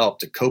that were developed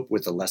to cope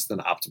with a less than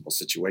optimal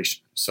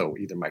situation. So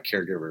either my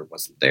caregiver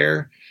wasn't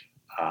there,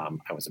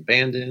 I was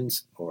abandoned,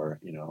 or,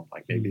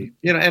 maybe,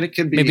 and it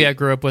could be. Maybe I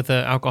grew up with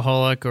an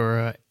alcoholic or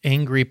an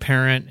angry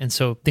parent, and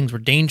so things were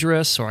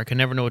dangerous, or I could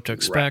never know what to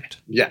expect.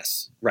 Right.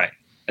 Yes, right.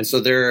 And so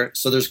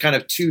there's kind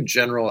of two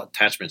general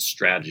attachment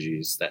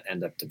strategies that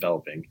end up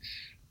developing,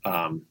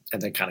 and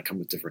they kind of come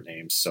with different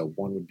names. So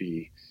one would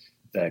be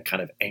the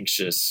kind of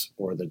anxious,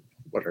 or the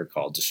what are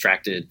called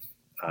distracted,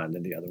 and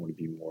then the other one would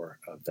be more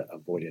of the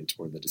avoidant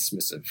or the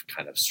dismissive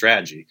kind of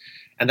strategy.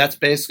 And that's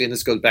basically, and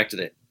this goes back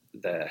to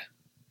the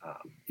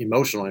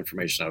emotional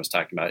information I was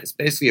talking about. It's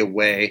basically a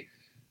way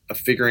of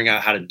figuring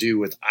out how to do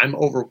with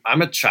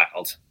I'm a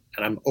child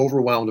and I'm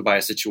overwhelmed by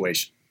a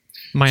situation.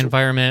 My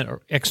environment,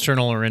 or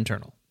external or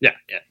internal. Yeah.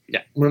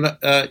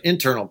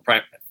 Internal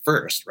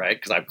first, right?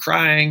 Because I'm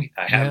crying.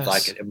 I have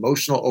like an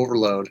emotional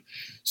overload.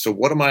 So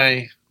what am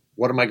I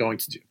going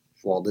to do?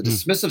 Well, the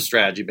dismissive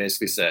strategy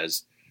basically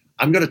says,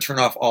 I'm going to turn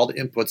off all the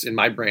inputs in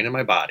my brain and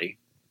my body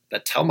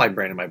that tell my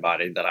brain and my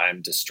body that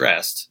I'm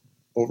distressed,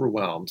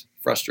 overwhelmed,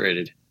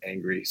 frustrated,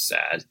 angry,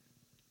 sad,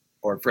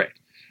 or afraid,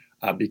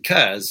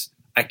 because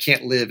I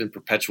can't live in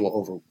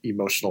perpetual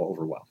emotional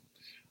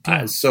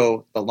overwhelm.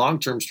 So the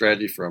long-term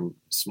strategy from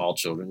small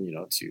children,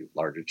 to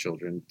larger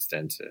children,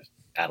 then to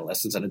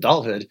adolescence and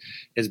adulthood,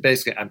 is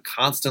basically I'm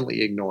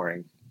constantly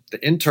ignoring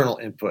the internal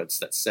inputs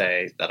that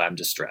say that I'm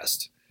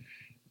distressed.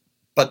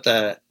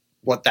 But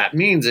what that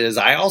means is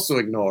I also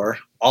ignore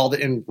all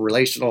the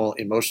relational,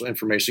 emotional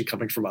information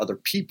coming from other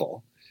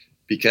people,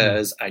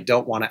 because I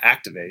don't want to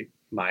activate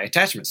my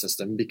attachment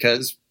system,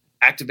 because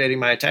activating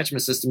my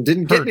attachment system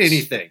didn't get me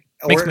anything,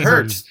 or it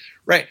hurts.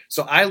 Right.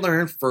 So I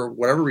learned, for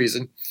whatever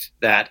reason,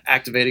 that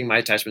activating my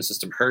attachment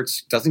system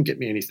hurts, doesn't get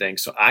me anything.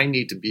 So I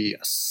need to be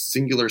a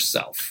singular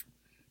self,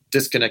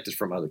 disconnected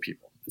from other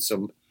people.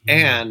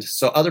 And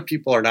so other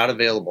people are not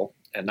available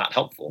and not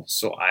helpful.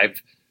 So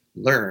I've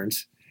learned,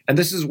 and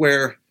this is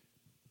where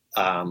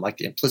like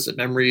the implicit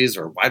memories,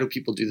 or why do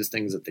people do these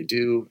things that they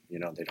do? They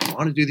don't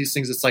want to do these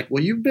things. It's like,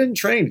 well, you've been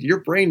trained. Your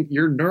brain,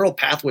 your neural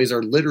pathways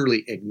are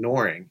literally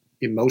ignoring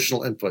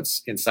emotional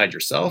inputs inside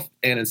yourself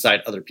and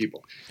inside other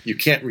people. You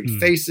can't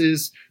read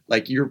faces.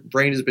 Like, your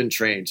brain has been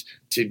trained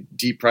to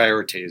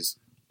deprioritize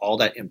all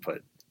that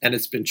input And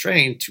it's been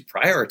trained to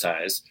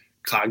prioritize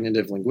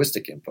cognitive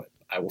linguistic input.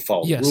 I will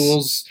follow Yes.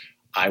 rules.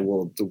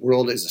 The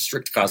world is a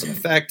strict cause and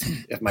effect.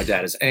 If my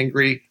dad is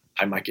angry,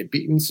 I might get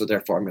beaten. So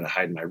therefore I'm going to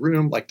hide in my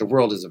room. Like the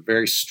world is a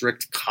very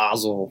strict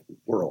causal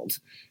world.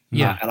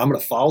 Yeah. And I'm going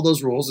to follow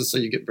those rules. And so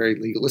you get very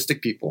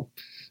legalistic people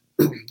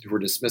who are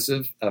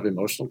dismissive of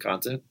emotional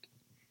content.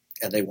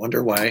 And they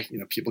wonder why,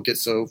 people get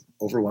so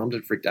overwhelmed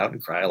and freaked out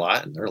and cry a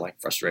lot. And they're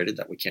like frustrated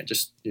that we can't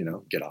just,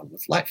 get on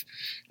with life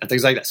and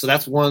things like that. So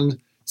that's one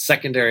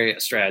secondary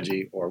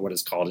strategy, or what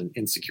is called an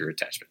insecure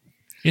attachment.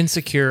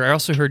 Insecure. I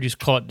also heard you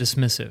call it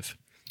dismissive.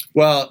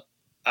 Well,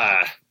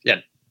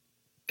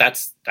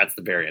 that's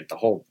the variant. The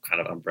whole kind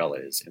of umbrella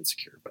is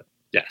insecure, but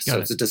yeah. So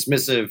it's a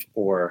dismissive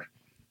or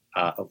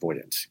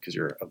avoidant, because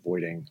you're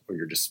avoiding or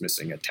you're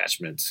dismissing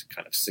attachment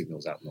kind of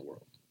signals out in the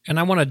world. And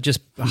I want to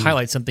just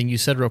highlight something you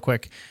said real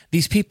quick.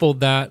 These people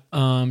that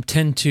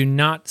tend to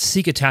not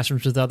seek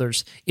attachments with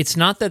others, it's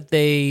not that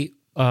they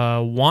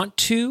want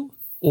to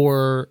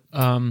or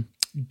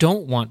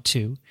don't want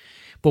to,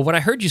 but what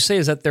I heard you say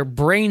is that their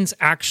brains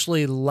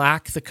actually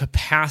lack the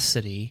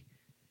capacity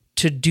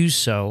to do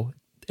so,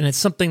 and it's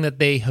something that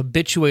they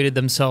habituated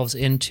themselves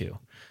into.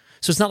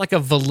 So it's not like a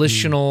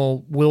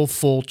volitional,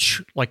 willful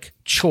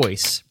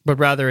choice, but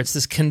rather it's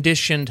this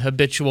conditioned,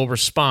 habitual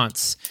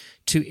response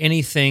to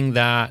anything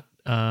that,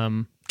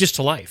 just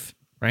to life,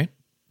 right?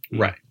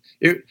 Right.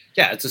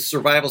 It's a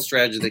survival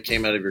strategy that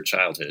came out of your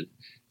childhood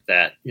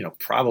that,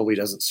 probably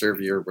doesn't serve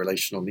your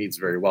relational needs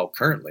very well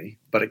currently,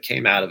 but it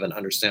came out of an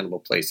understandable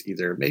place.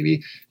 Either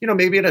maybe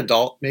an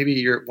adult,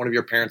 maybe one of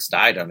your parents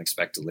died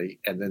unexpectedly,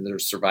 and then their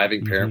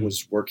surviving parent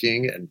was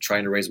working and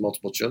trying to raise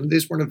multiple children.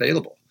 These weren't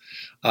available.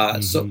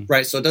 So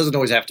it doesn't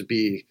always have to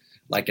be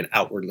like an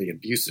outwardly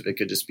abusive. It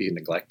could just be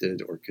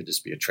neglected, or it could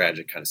just be a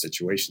tragic kind of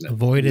situation. That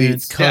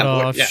avoidance, cut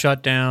off,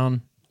 shut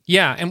down.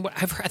 Yeah, and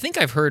I think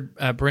I've heard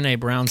Brené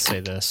Brown say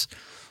this.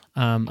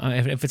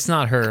 If it's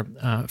not her,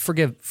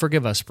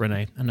 forgive us,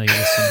 Brené. I know you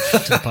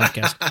listen to the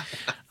podcast.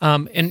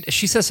 And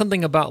she says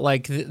something about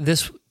like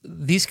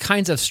these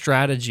kinds of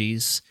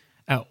strategies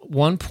at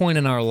one point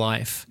in our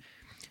life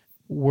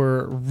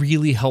were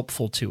really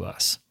helpful to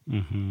us.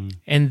 Mm-hmm.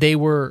 And they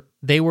were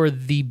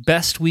the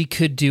best we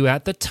could do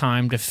at the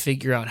time to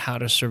figure out how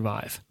to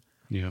survive.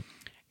 Yeah.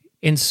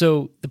 And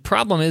so the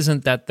problem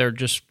isn't that they're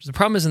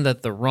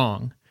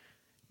wrong.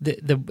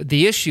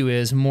 The issue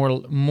is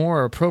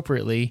more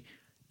appropriately,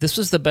 this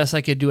was the best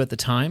I could do at the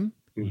time,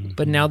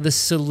 but now the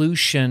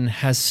solution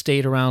has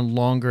stayed around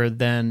longer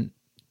than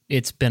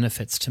its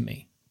benefits to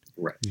me.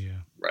 Right.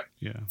 Yeah. Right.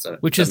 Yeah.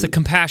 Which is the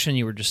compassion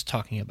you were just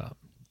talking about.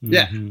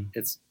 Yeah.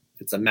 It's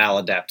a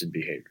maladapted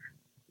behavior.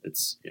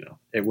 It's,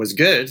 it was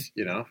good,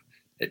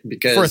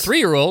 because for a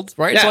 3-year-old,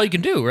 right? It's all you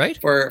can do, right?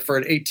 For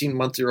an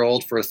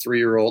 18-month-year-old, for a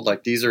 3-year-old,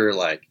 like these are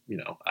like,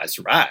 I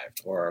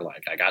survived, or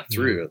like I got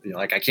through,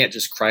 like I can't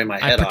just cry my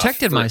head off. I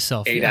protected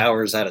myself 8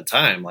 hours at a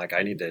time. Like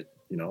I need to,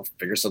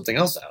 figure something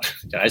else out.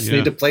 I just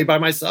need to play by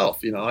myself.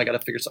 I got to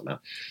figure something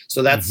out.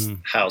 So that's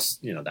how,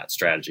 that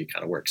strategy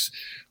kind of works.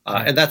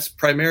 And that's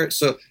primarily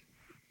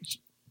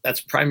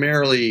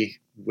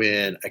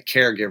when a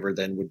caregiver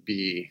then would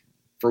be,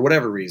 for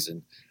whatever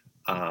reason,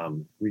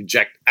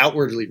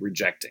 outwardly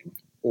rejecting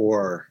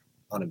or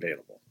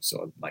unavailable.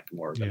 So like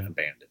more than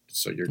abandoned.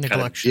 So you're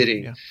kind of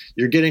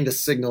getting the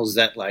signals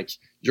that like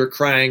you're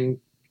crying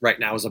right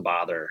now is a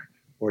bother,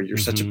 or you're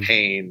such a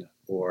pain,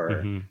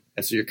 or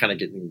and so you're kind of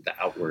getting the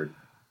outward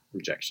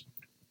rejection.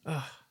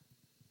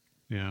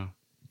 Yeah.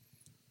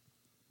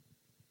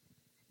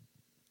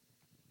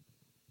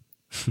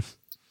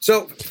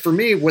 So for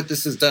me, what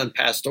this has done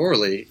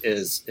pastorally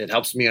is it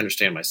helps me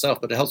understand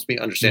myself, but it helps me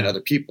understand other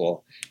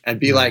people and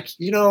be like,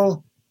 they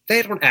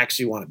don't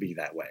actually want to be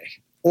that way,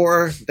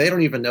 or they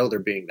don't even know they're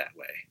being that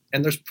way.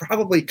 And there's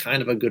probably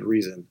kind of a good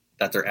reason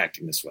that they're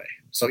acting this way.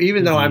 So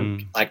even though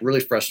I'm like really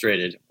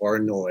frustrated or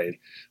annoyed,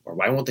 or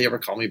why won't they ever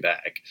call me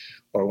back?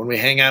 Or when we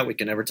hang out, we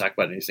can never talk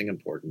about anything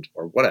important,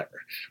 or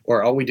whatever.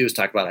 Or all we do is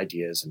talk about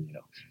ideas.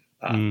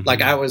 And,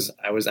 like I was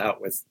out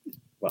with,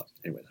 well,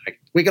 anyway,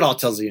 we could all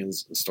tell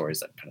zillions of stories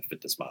that kind of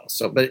fit this model.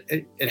 So, but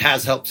it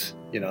has helped,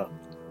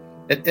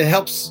 it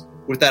helps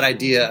with that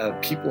idea of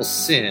people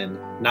sin,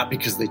 not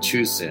because they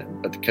choose sin,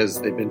 but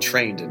because they've been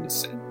trained into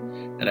sin.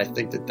 And I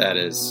think that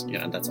is,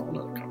 that's a whole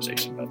other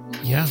conversation. But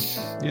yeah.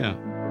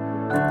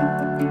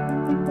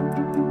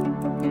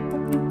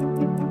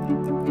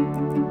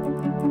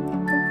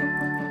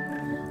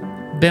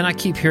 Ben, I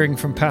keep hearing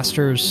from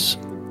pastors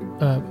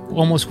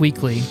almost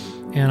weekly,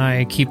 and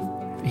I keep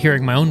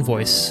hearing my own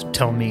voice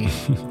tell me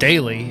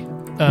daily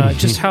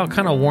just how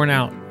kind of worn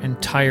out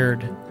and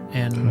tired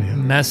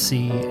and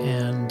messy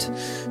and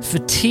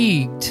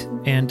fatigued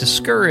and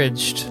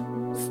discouraged,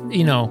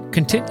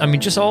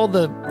 just all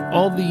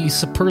the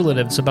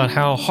superlatives about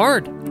how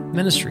hard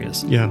ministry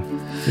is. Yeah.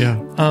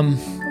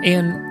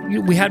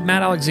 And we had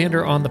Matt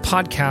Alexander on the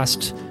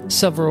podcast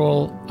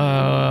several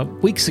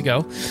weeks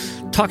ago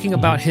talking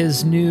about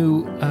his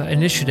new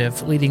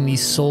initiative leading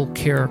these soul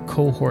care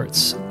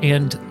cohorts.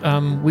 And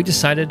we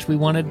decided we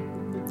wanted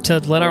to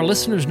let our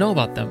listeners know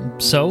about them.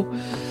 So,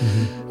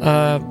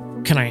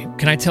 can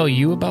I tell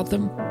you about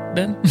them,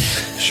 Ben?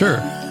 Sure.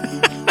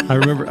 I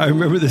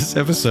remember this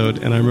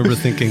episode, and I remember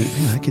thinking,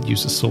 man, I could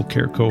use a soul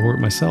care cohort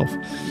myself.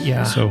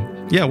 Yeah. So,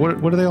 yeah,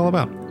 what are they all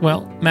about?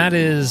 Well, Matt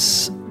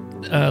is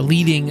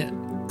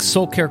leading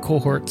soul care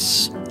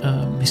cohorts.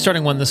 He's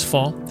starting one this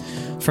fall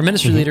for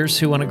ministry leaders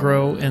who want to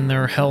grow in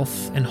their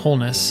health and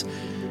wholeness.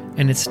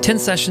 And it's 10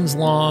 sessions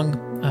long.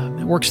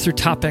 It works through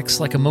topics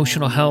like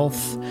emotional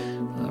health,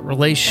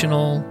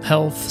 relational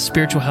health,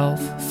 spiritual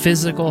health,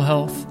 physical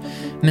health,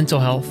 mental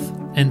health,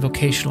 and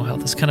vocational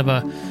health. It's kind of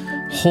a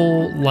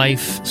whole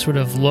life sort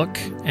of look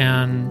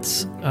and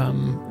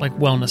like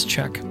wellness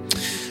check.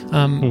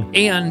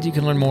 And you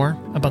can learn more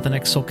about the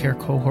next soul care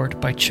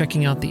cohort by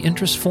checking out the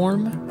interest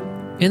form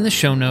in the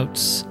show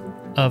notes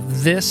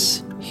of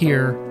this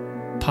here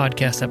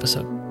podcast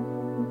episode.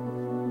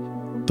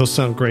 Those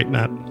sound great,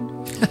 Matt.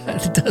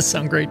 It does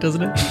sound great,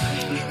 doesn't it?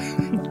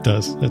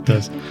 It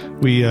does.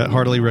 We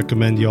heartily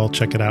recommend you all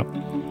check it out.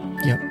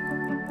 Yep.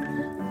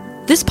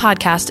 This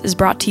podcast is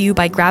brought to you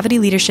by Gravity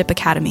Leadership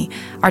Academy,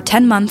 our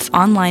 10-month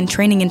online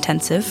training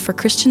intensive for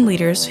Christian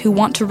leaders who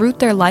want to root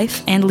their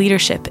life and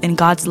leadership in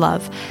God's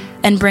love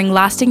and bring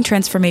lasting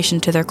transformation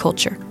to their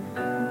culture.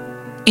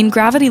 In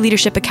Gravity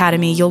Leadership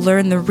Academy, you'll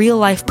learn the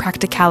real-life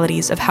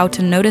practicalities of how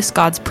to notice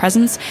God's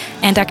presence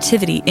and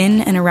activity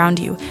in and around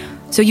you,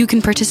 so you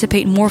can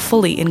participate more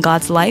fully in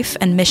God's life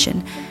and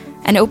mission,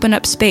 and open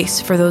up space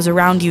for those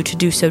around you to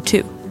do so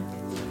too.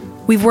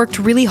 We've worked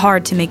really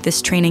hard to make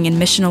this training in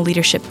missional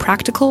leadership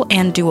practical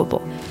and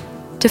doable.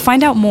 To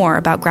find out more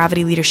about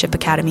Gravity Leadership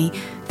Academy,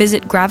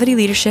 visit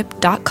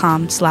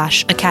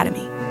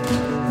gravityleadership.com/academy.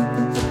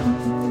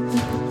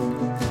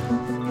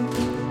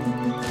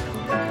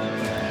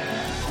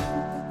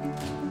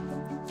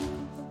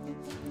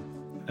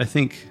 I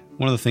think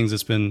one of the things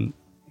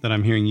that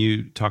I'm hearing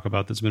you talk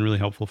about that's been really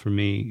helpful for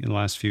me in the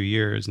last few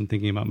years and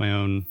thinking about my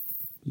own,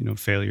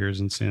 failures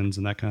and sins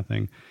and that kind of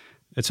thing,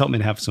 it's helped me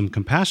to have some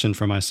compassion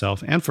for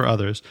myself and for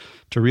others,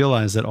 to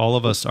realize that all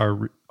of us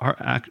are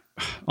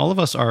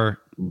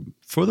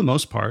for the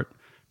most part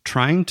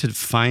trying to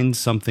find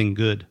something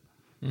good.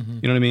 Mm-hmm.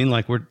 You know what I mean?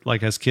 Like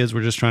as kids,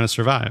 we're just trying to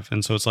survive.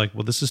 And so it's like,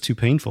 well, this is too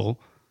painful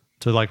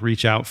to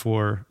reach out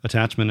for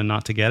attachment and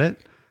not to get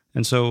it.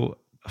 And so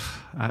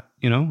I'm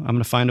going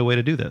to find a way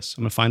to do this.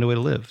 I'm going to find a way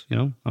to live,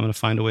 I'm going to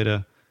find a way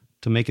to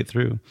make it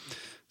through.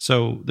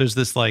 So there's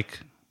this there's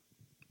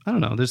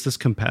this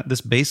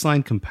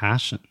baseline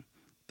compassion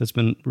that's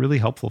been really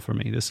helpful for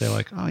me to say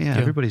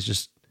everybody's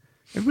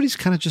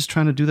kind of just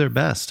trying to do their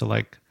best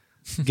to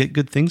get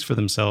good things for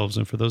themselves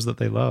and for those that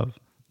they love.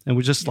 And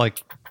we're just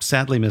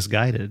sadly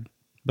misguided,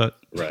 but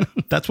right.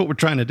 That's what we're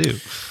trying to do.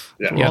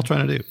 Yeah. We're all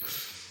trying to do.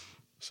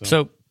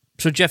 So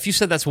Jeff, you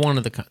said that's one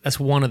of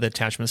the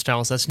attachment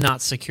styles that's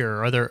not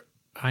secure.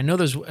 I know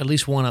there's at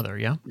least one other,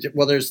 yeah?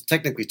 Well, there's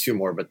technically two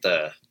more, but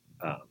the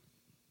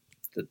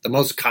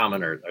most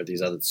common are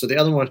these others. So the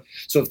other one,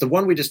 if the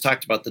one we just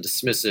talked about, the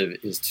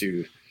dismissive, is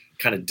to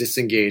kind of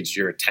disengage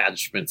your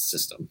attachment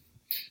system.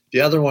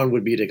 The other one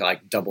would be to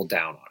double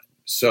down on it.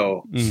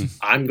 So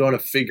I'm going to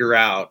figure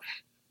out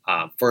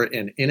for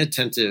an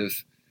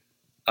inattentive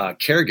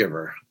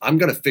caregiver, I'm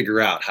going to figure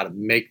out how to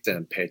make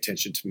them pay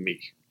attention to me.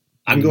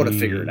 I'm going to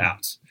figure it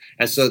out.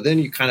 And so then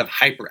you kind of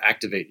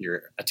hyperactivate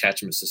your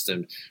attachment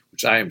system,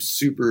 which I am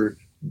super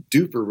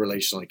duper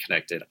relationally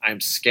connected.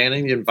 I'm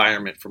scanning the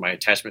environment for my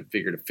attachment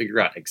figure to figure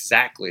out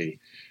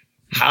exactly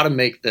how to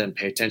make them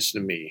pay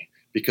attention to me.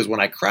 Because when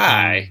I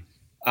cry,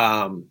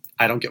 I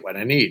don't get what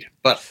I need.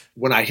 But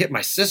when I hit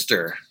my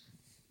sister,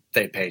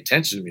 they pay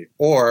attention to me.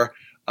 Or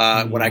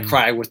when I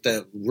cry with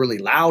the really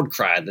loud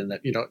cry, then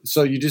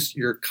so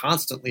you're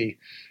constantly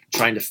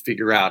trying to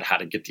figure out how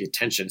to get the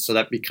attention. So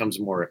that becomes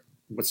more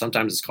what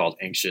sometimes is called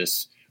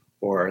anxious,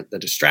 or the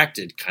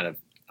distracted kind of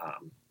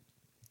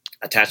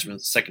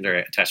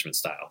secondary attachment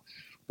style,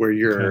 where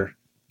you're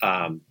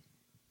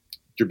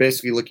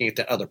basically looking at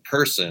the other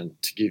person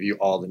to give you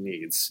all the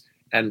needs.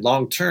 And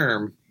long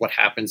term, what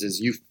happens is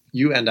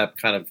you end up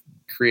kind of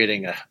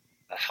creating a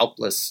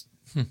helpless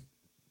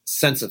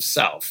sense of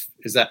self,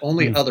 is that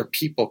only other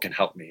people can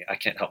help me. I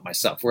can't help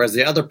myself. Whereas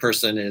the other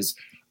person is,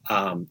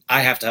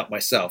 I have to help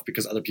myself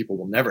because other people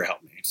will never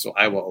help me. So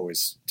I will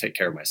always take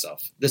care of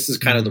myself. This is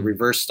kind of the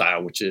reverse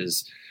style, which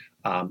is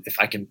if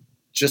I can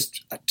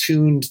just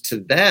attune to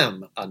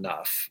them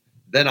enough,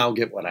 then I'll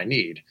get what I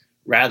need,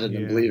 rather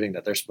than believing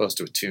that they're supposed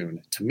to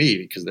attune to me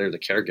because they're the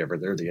caregiver,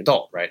 they're the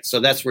adult, right? So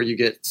that's where you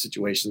get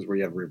situations where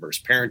you have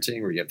reverse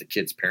parenting, where you have the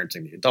kids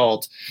parenting the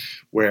adult,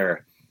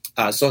 where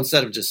so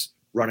instead of just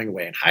running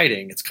away and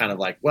hiding, it's kind of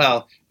like,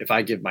 well, if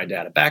I give my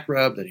dad a back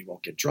rub, then he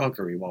won't get drunk,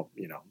 or he won't,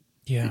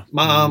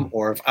 mom,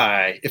 or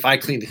if I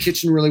clean the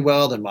kitchen really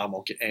well, then mom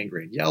won't get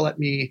angry and yell at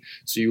me.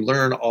 So you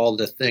learn all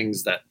the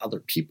things that other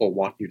people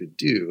want you to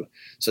do,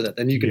 so that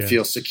then you can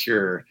feel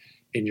secure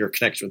in your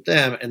connection with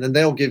them, and then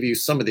they'll give you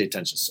some of the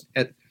attention.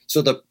 And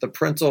so the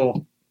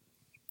parental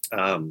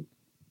kind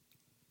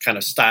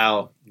of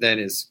style then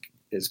is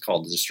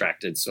called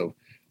distracted. So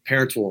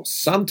parents will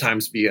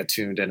sometimes be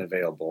attuned and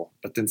available,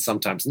 but then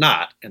sometimes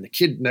not. And the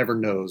kid never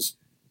knows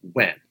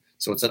when.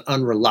 So it's an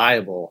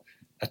unreliable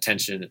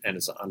attention and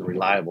it's an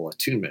unreliable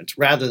attunement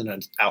rather than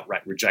an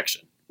outright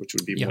rejection, which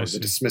would be more of the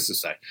dismissive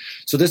side.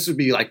 So this would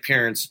be like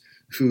parents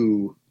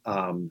who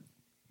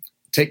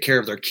take care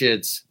of their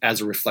kids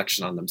as a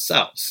reflection on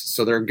themselves.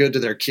 So they're good to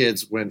their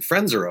kids when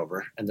friends are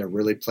over and they're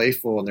really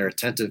playful and they're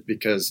attentive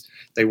because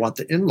they want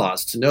the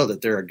in-laws to know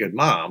that they're a good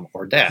mom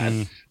or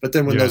dad. But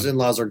then when those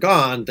in-laws are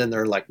gone, then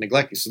they're like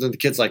neglecting. So then the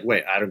kid's like,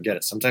 wait, I don't get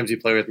it. Sometimes you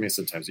play with me,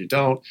 sometimes you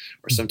don't,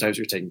 or sometimes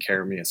you're taking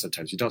care of me and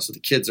sometimes you don't. So the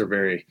kids are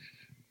very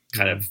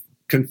kind of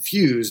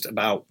confused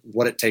about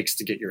what it takes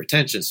to get your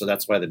attention. So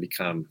that's why they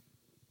become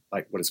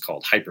like what is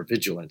called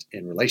hypervigilant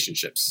in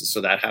relationships. So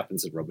that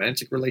happens in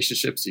romantic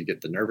relationships. You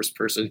get the nervous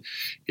person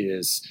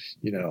is,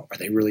 are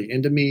they really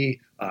into me?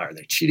 Are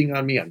they cheating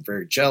on me? I'm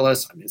very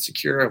jealous. I'm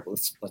insecure.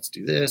 Let's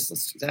do this.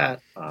 Let's do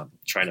that.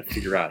 Trying to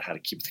figure out how to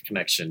keep the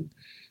connection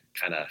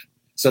kind of.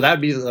 So that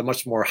would be the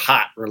much more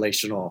hot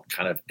relational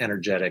kind of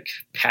energetic,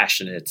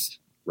 passionate,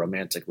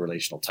 romantic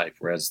relational type.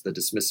 Whereas the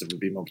dismissive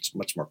would be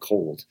much more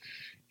cold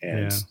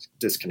and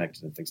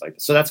disconnected and things like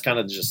that. So that's kind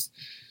of just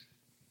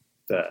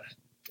the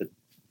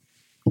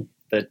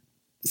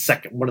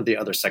second, one of the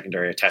other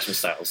secondary attachment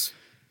styles.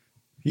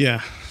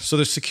 Yeah. So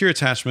there's secure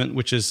attachment,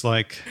 which is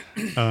like,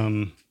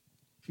 I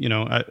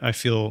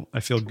feel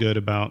good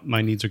about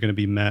my needs are going to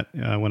be met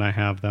when I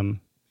have them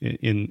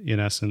in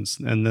essence.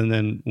 And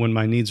then when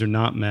my needs are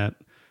not met,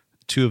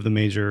 two of the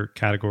major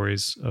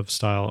categories of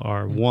style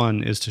are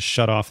one is to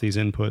shut off these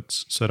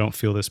inputs so I don't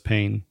feel this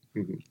pain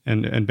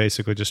and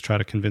basically just try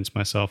to convince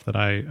myself that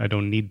I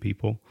don't need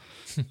people.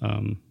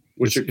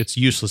 It's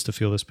useless to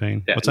feel this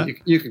pain. Yeah, what's that?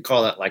 You could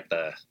call that like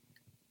the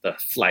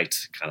flight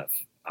kind of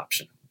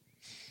option.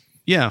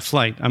 Yeah,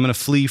 flight. I'm going to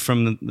flee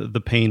from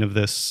the pain of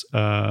this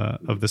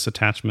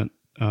attachment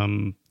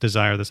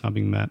desire that's not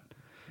being met.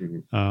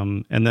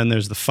 And then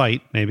there's the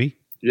fight, maybe.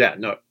 Yeah,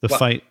 no.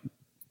 Fight.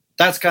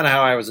 That's kind of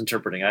how I was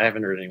interpreting. I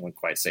haven't heard anyone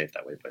quite say it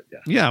that way, but yeah.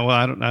 Yeah, well,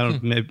 I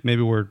don't.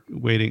 Maybe we're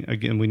waiting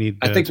again. We need.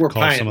 I think we're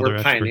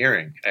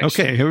pioneering.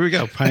 Actually. Okay, here we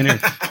go. Pioneering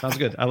sounds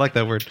good. I like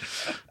that word.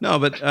 No,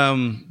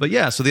 but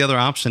yeah. So the other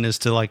option is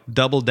to like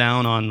double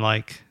down on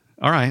like,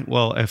 all right,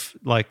 well, if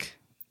like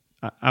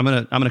I'm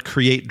gonna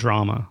create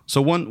drama.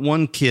 So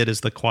one kid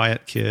is the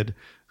quiet kid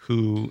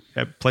who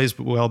plays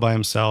well by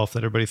himself that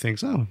everybody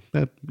thinks, oh,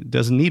 that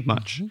doesn't need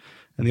much,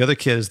 and the other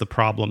kid is the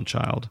problem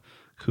child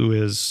who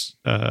is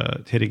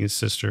hitting his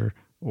sister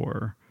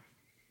or,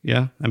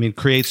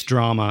 creates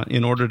drama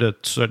in order to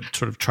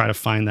sort of try to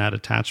find that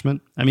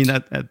attachment. I mean,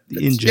 that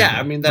in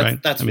general. Yeah,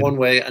 that's one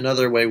way.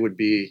 Another way would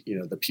be,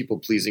 the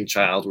people-pleasing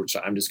child, which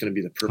I'm just going to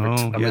be the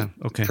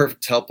perfect,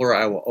 perfect helper.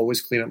 I will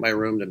always clean up my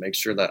room to make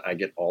sure that I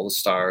get all the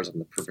stars. I'm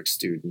the perfect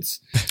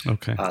students.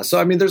 Okay.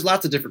 So, there's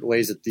lots of different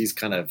ways that these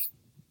kind of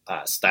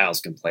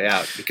styles can play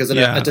out because a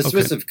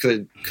dismissive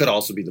could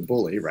also be the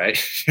bully,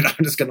 right?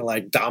 I'm just going to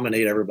like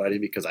dominate everybody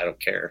because I don't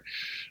care.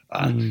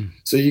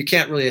 So you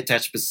can't really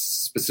attach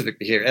specific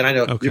behavior. And I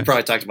know you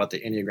probably talked about the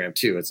Enneagram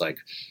too. It's like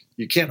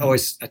you can't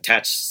always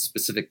attach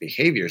specific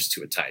behaviors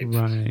to a type,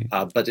 right.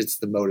 But it's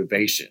the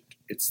motivation.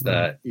 It's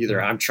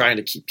either I'm trying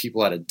to keep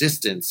people at a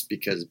distance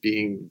because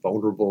being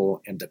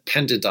vulnerable and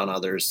dependent on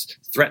others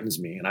threatens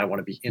me, and I want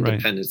to be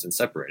independent and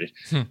separated,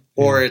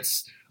 or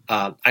it's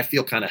I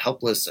feel kind of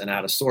helpless and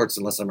out of sorts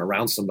unless I'm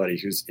around somebody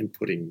who's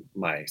inputting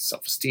my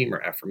self-esteem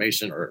or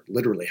affirmation or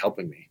literally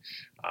helping me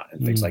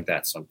and things like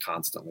that. So I'm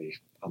constantly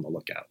on the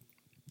lookout.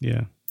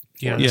 Yeah.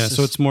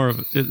 So it's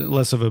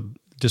less of a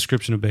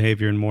description of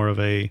behavior and more of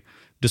a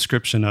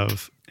description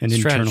of an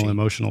strategy. Internal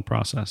emotional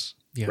process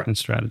and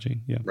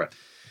strategy. Yeah. Right.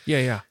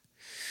 Yeah.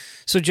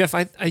 So Jeff,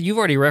 you've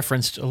already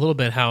referenced a little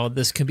bit how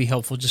this can be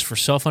helpful just for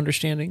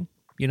self-understanding,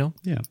 Yeah.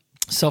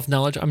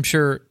 Self-knowledge. I'm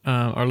sure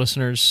our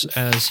listeners,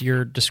 as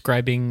you're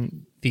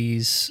describing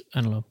these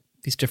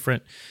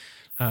different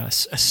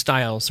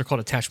styles, they're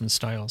called attachment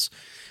styles,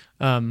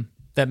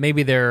 that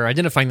maybe they're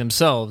identifying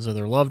themselves or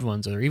their loved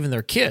ones or even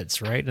their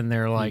kids, right? And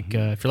they're like,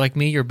 if you're like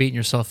me, you're beating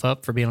yourself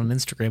up for being on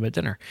Instagram at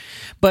dinner.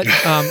 But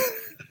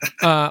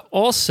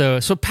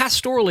also, so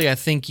pastorally, I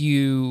think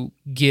you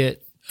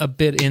get a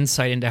bit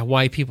insight into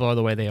why people are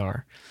the way they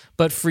are.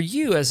 But for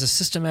you as a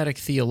systematic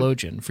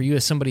theologian, for you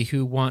as somebody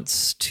who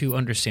wants to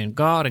understand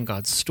God and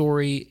God's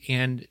story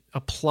and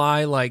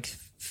apply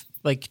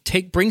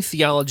bring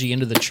theology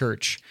into the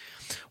church,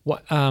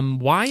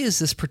 why is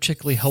this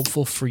particularly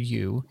helpful for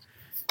you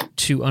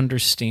to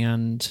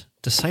understand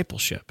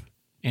discipleship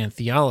and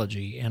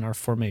theology and our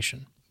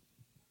formation?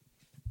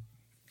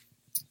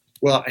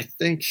 Well, I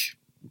think,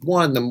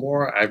 one, the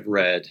more I've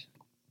read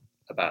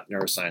about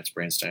neuroscience,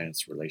 brain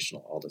science,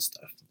 relational, all this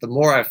stuff, the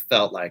more I've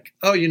felt like,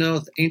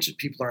 the ancient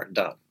people aren't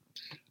dumb.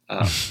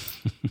 And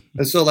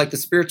so like the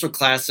spiritual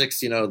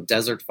classics,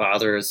 Desert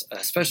Fathers,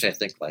 especially I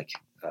think like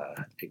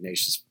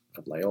Ignatius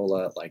of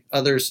Loyola, like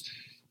others,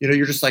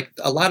 you're just like,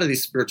 a lot of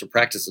these spiritual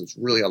practices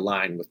really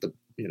align with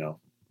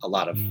a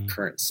lot of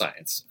current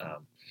science.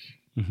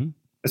 And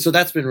so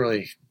that's been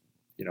really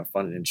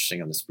fun and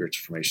interesting on the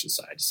spiritual formation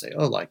side to say,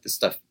 oh, like this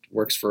stuff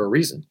works for a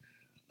reason.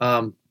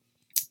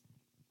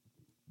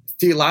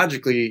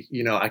 Theologically,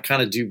 I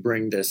kind of do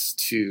bring this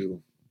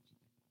to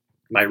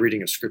my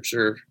reading of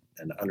scripture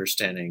and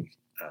understanding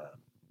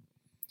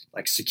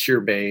like secure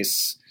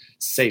base,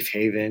 safe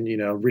haven,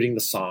 reading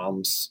the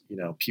Psalms,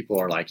 people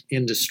are like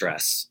in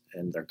distress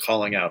and they're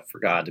calling out for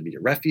God to be a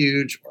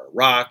refuge or a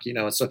rock,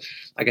 and so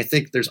like, I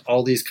think there's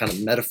all these kind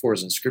of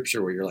metaphors in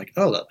scripture where you're like,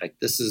 oh, like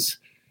this is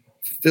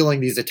filling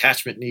these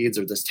attachment needs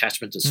or this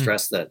attachment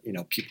distress that,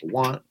 people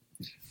want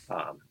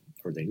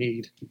or they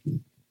need.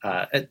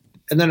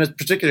 And then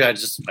particularly, I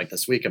just like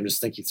this week, I'm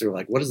just thinking through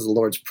like, what is the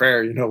Lord's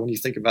Prayer? When you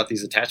think about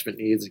these attachment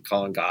needs and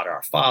calling God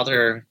our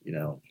Father,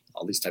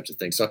 all these types of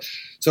things.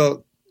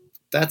 So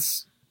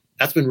that's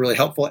been really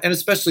helpful. And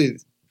especially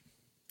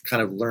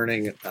kind of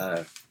learning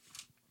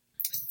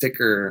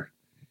thicker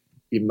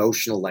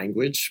emotional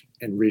language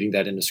and reading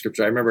that into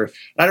scripture. I don't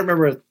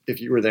remember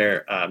if you were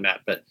there,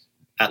 Matt, but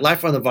at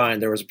Life on the Vine,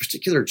 there was a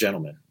particular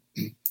gentleman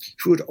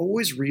who would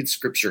always read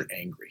scripture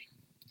angry.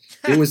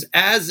 It was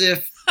as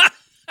if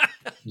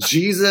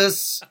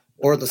Jesus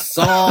or the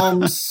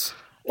Psalms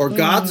or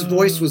God's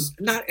voice was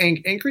not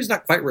angry is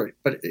not quite right,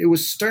 but it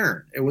was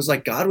stern. It was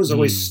like God was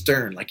always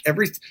stern. Like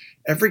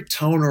every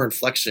tone or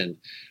inflection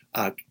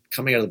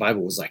coming out of the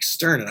Bible was like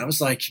stern. And I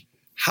was like,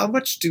 how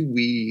much do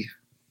we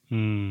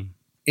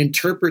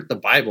interpret the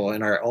Bible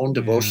in our own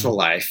devotional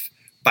life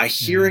by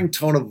hearing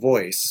tone of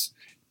voice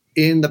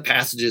in the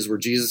passages where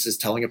Jesus is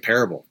telling a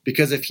parable?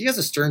 Because if he has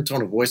a stern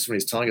tone of voice when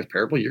he's telling a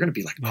parable, you're going to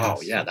be like,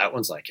 oh yeah, that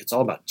one's like, it's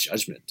all about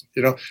judgment.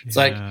 It's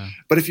like,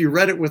 but if you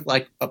read it with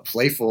like a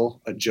playful,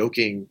 a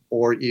joking,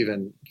 or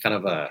even kind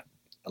of a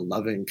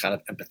loving, kind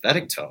of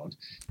empathetic tone,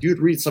 you'd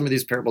read some of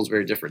these parables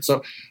very different.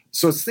 So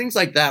it's things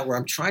like that where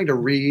I'm trying to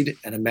read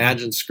and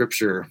imagine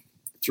scripture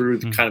through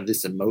the kind of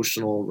this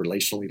emotional,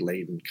 relationally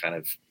laden kind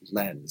of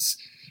lens.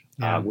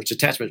 Which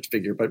attachment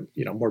figure, but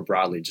more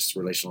broadly, just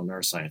relational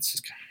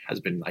neuroscience has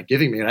been like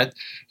giving me, and I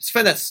just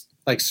find that's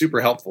like super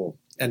helpful.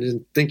 And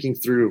in thinking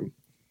through,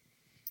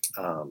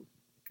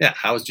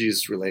 how is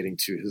Jesus relating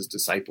to his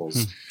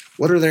disciples?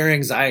 What are their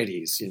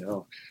anxieties?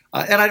 And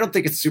I don't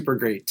think it's super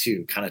great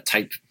to kind of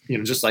type,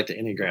 just like the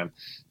Enneagram,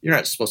 you're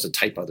not supposed to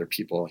type other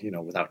people,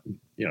 without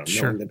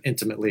knowing them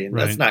intimately, and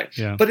that's not.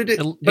 Yeah. But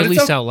at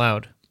least out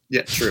loud.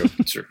 Yeah, true.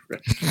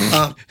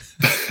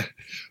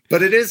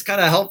 But it is kind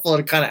of helpful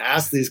to kind of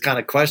ask these kind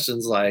of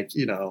questions like,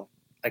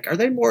 like, are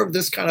they more of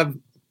this kind of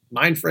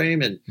mind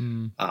frame?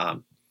 And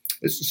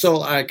so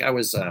like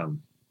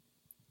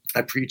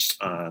I preached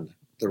on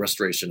the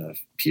restoration of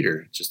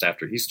Peter just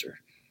after Easter.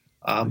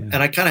 And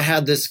I kind of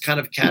had this kind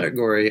of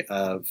category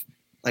of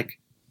like,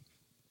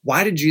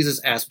 why did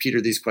Jesus ask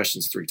Peter these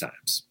questions 3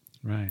 times?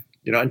 Right.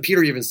 And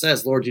Peter even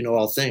says, Lord, you know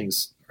all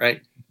things.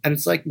 Right. And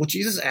it's like, well,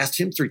 Jesus asked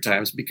him 3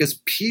 times because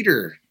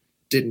Peter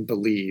didn't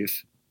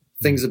believe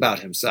things about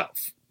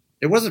himself.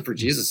 It wasn't for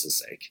Jesus'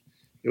 sake.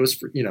 It was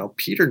for,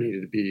 Peter needed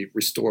to be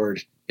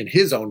restored in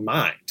his own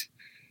mind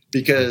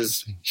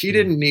because he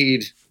didn't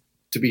need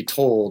to be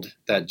told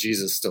that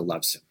Jesus still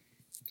loves him.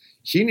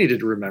 He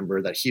needed to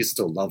remember that he is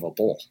still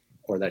lovable,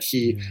 or that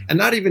and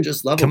not even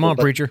just lovable. Come on,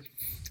 preacher.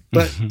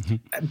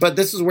 But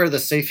this is where the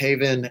safe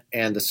haven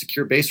and the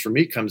secure base for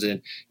me comes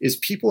in, is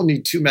people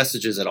need 2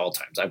 messages at all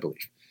times, I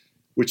believe,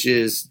 which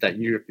is that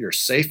you're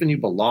safe and you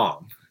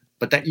belong,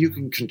 but that you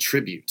can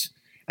contribute.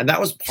 And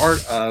that was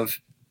part of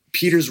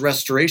Peter's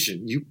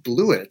restoration. You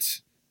blew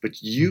it, but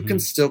you can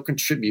still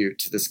contribute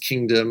to this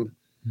kingdom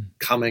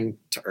coming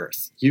to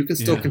earth. You can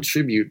still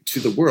contribute to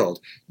the world.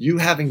 You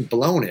having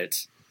blown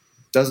it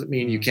doesn't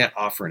mean you can't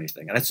offer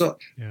anything. And so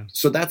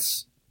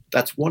that's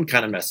one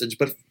kind of message,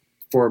 but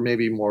for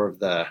maybe more of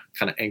the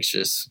kind of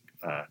anxious,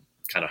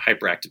 kind of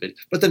hyperactivated.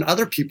 But then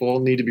other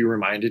people need to be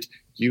reminded,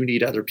 you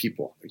need other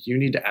people. You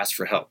need to ask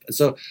for help. And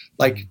so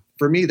like,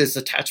 for me, this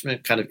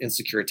attachment, kind of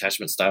insecure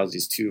attachment styles,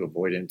 these 2,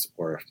 avoidant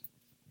or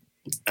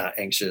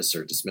anxious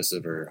or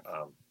dismissive or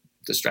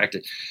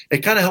distracted, it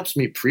kind of helps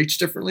me preach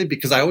differently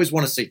because I always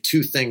want to say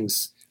 2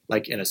 things,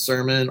 like in a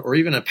sermon or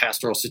even a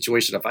pastoral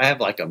situation. If I have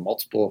like a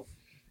multiple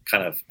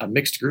kind of a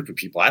mixed group of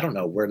people, I don't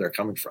know where they're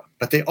coming from,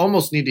 but they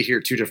almost need to hear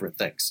 2 different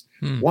things.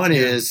 One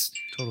is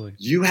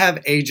you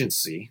have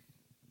agency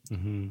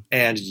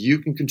and you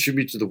can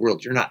contribute to the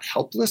world. You're not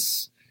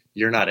helpless.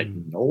 You're not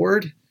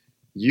ignored.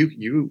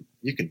 You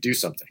can do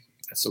something.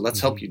 So let's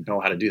help you know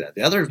how to do that.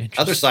 The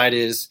other side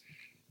is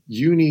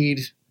you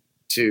need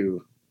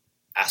to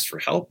ask for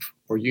help,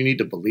 or you need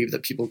to believe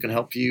that people can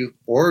help you,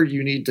 or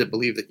you need to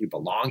believe that you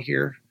belong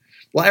here.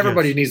 Well,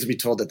 everybody needs to be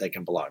told that they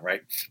can belong,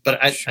 right?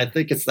 But I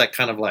think it's that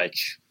kind of like,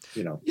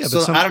 so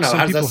I don't know.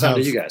 How does that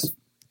sound to you guys?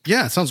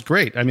 Yeah, it sounds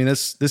great. I mean,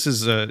 this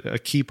is a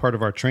key part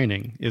of our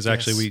training is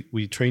actually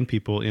we train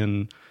people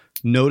in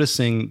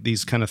noticing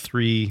these kind of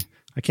 3,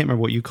 I can't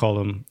remember what you call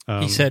them.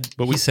 He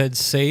said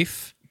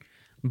safe,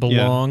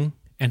 belong,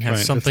 and have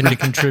something to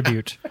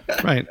contribute.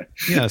 Right.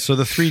 Yeah. So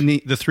the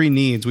three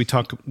needs we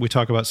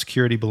talk about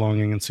security,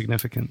 belonging, and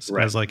significance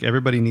as like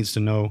everybody needs to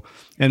know.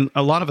 And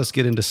a lot of us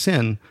get into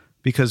sin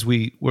because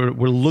we're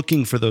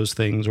looking for those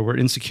things, or we're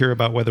insecure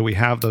about whether we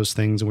have those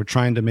things, and we're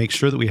trying to make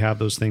sure that we have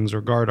those things,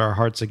 or guard our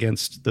hearts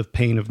against the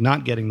pain of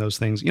not getting those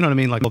things. You know what I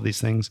mean? Like all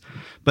these things.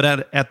 But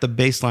at the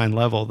baseline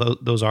level,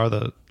 those are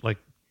the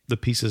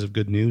pieces of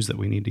good news that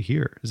we need to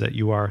hear, is that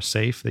you are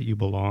safe, that you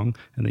belong,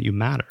 and that you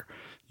matter.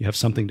 You have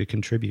something to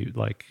contribute.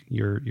 Like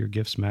your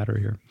gifts matter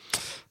here.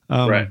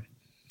 Right.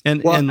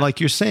 And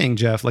like you're saying,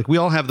 Jeff, like we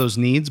all have those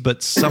needs,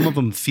 but some of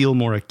them feel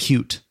more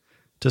acute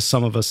to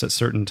some of us at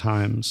certain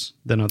times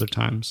than other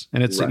times.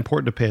 And it's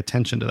important to pay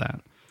attention to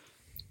that.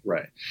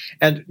 Right.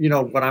 And,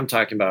 what I'm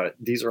talking about,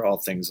 these are all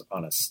things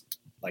on a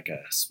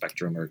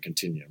spectrum or a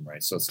continuum,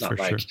 right? So it's not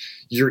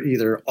you're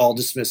either all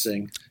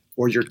dismissing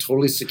or you're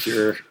totally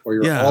secure or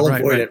you're all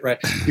avoidant, right?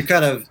 You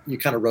kind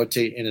of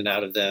rotate in and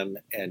out of them,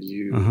 and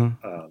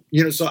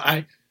so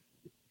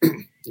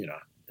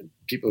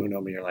people who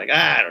know me are like,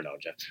 I don't know,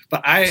 Jeff,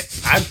 but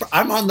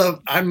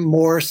I'm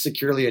more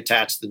securely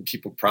attached than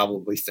people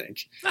probably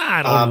think.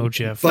 I don't know,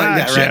 Jeff.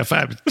 But Jeff,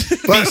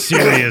 be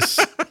serious.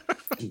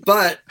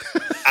 But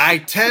I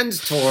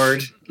tend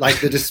toward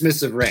like the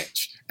dismissive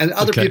range, and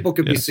other people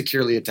could be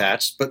securely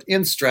attached, but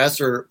in stress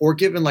or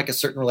given like a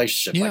certain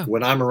relationship, like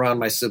when I'm around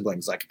my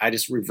siblings, like I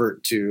just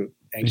revert to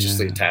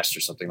anxiously attached or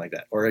something like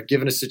that. Or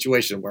given a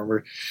situation where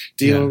we're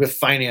dealing with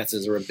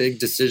finances or a big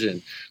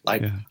decision,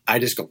 like I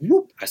just go,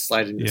 whoop, I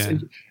slide into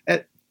this.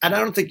 And I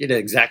don't think it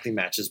exactly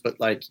matches, but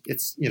like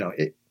it's,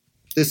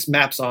 this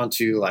maps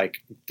onto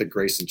like the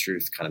grace and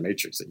truth kind of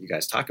matrix that you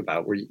guys talk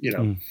about, where,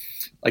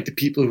 like the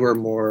people who are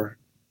more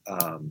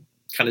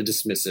kind of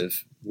dismissive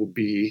will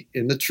be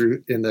in the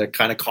truth, in the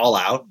kind of call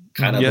out,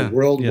 kind of the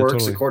world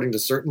works according to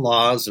certain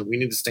laws, and we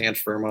need to stand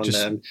firm on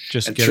them.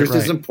 Just get truth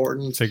is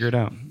important. Figure it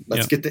out.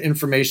 Let's get the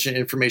information.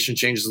 Information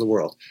changes the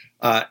world.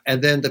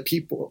 And then the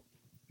people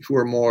who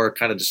are more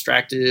kind of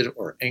distracted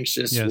or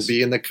anxious will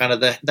be in the kind of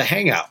the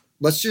hangout.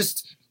 Let's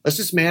just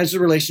manage the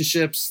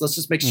relationships. Let's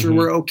just make sure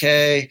we're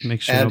okay.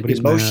 Make sure and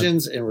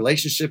emotions and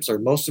relationships are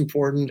most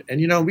important. And,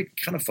 we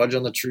kind of fudge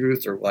on the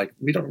truth, or like,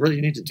 we don't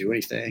really need to do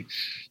anything,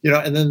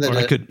 and then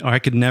I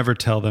could never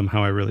tell them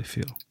how I really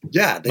feel.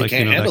 Yeah. They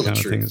can't handle the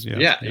truth. Things,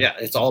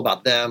 It's all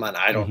about them, and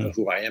I don't know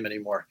who I am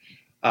anymore.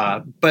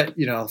 But,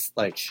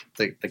 like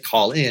the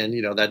call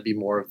in, that'd be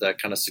more of the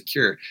kind of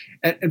secure.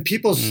 And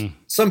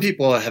some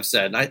people have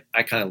said, and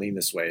I kind of lean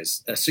this way,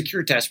 is a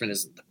secure attachment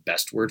isn't the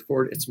best word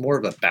for it. It's more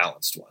of a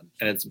balanced one.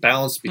 And it's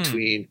balanced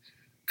between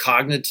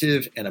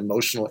cognitive and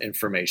emotional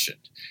information.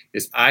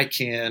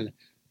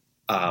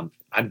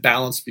 I'm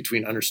balanced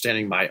between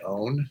understanding my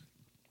own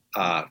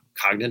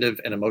cognitive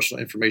and emotional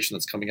information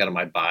that's coming out of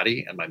my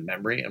body and my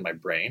memory and my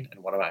brain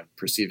and what I'm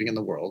perceiving in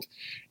the world.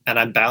 And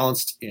I'm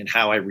balanced in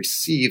how I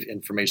receive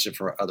information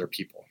from other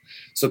people.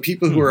 So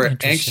people who are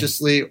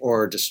anxiously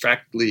or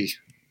distractedly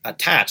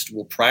attached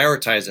will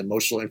prioritize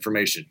emotional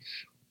information.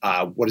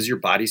 What is your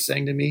body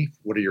saying to me?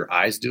 What are your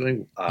eyes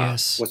doing?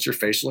 What's your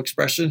facial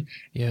expression?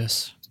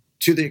 Yes.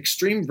 To the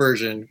extreme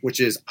version, which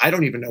is, I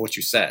don't even know what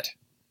you said,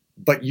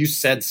 but you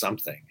said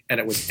something and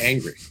it was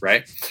angry,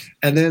 right?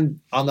 And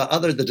then on the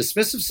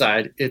dismissive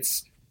side,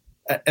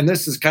 and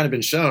this has kind of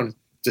been shown,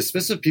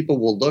 dismissive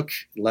people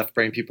left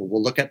brain people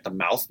will look at the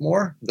mouth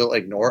more. They'll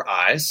ignore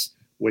eyes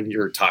when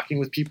you're talking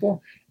with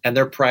people, and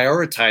they're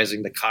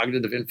prioritizing the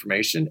cognitive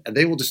information, and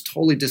they will just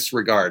totally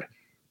disregard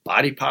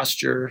body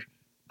posture,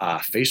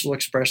 facial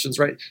expressions,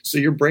 right? So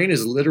your brain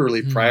is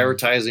literally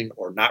prioritizing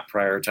or not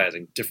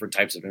prioritizing different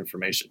types of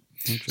information.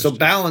 So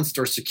balanced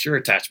or secure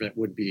attachment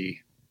would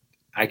be,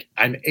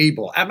 I'm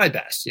able, at my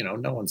best,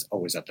 no one's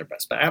always at their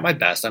best, but at my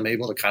best, I'm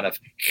able to kind of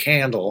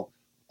handle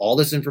all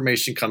this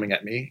information coming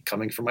at me,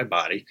 coming from my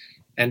body,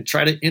 and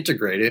try to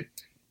integrate it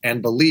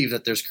and believe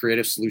that there's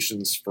creative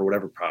solutions for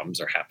whatever problems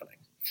are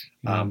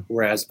happening.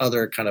 Whereas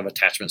other kind of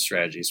attachment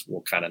strategies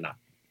will kind of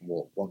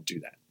won't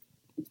do that.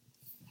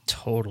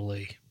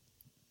 Totally.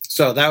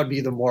 So that would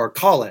be the more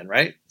call in,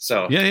 right?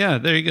 So yeah.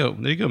 There you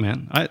go,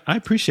 man. I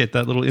appreciate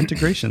that little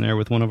integration there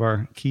with one of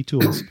our key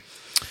tools.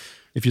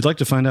 If you'd like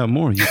to find out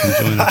more, you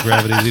can join our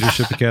Gravity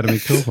Leadership Academy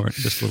cohort.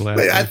 Just a little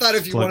Wait, I thought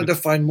if you wanted to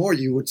find more,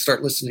 you would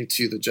start listening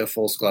to the Jeff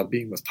Folsclaw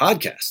Being With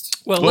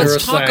podcast. Well,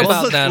 let's talk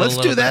about that. Let's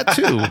do that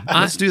too.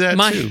 Let's do that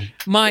too.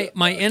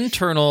 My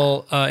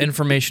internal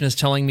information is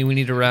telling me we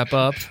need to wrap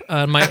up.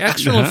 My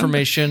external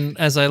information,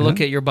 as I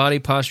look at your body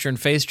posture and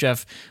face,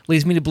 Jeff,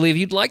 leads me to believe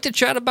you'd like to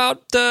chat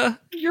about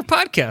your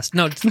podcast.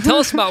 No, tell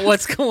us about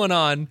what's going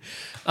on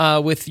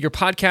with your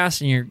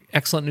podcast and your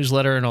excellent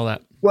newsletter and all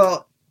that.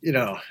 Well,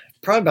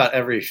 probably about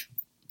every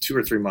 2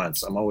 or 3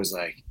 months, I'm always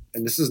like,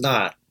 and this is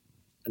not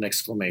an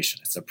exclamation,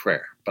 it's a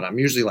prayer, but I'm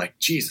usually like,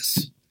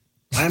 Jesus,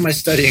 why am I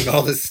studying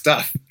all this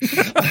stuff?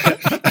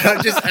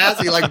 I'm just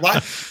asking, like,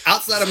 why,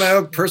 outside of my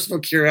own personal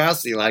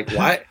curiosity, like,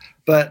 why?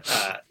 But,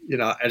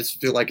 I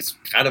just feel like it's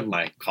kind of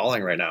my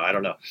calling right now. I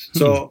don't know.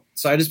 So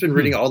I've just been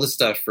reading all this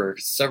stuff for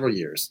several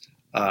years.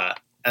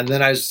 And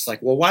then I was just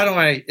like, well, why don't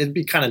it'd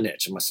be kind of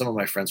niche. And some of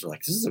my friends were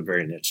like, this is a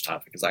very niche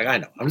topic. It's like, I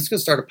know, I'm just going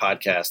to start a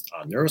podcast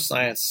on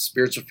neuroscience,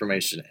 spiritual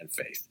formation, and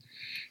faith.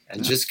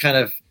 And just kind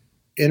of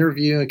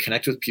interview and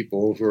connect with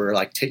people who are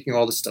like taking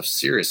all this stuff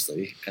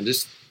seriously and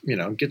just,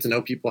 get to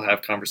know people,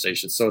 have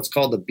conversations. So it's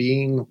called the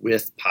Being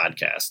With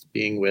podcast,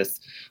 Being With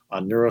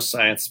on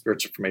neuroscience,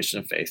 spiritual formation,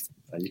 and faith.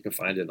 You can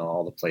find it in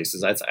all the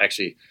places. That's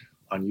actually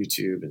on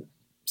YouTube and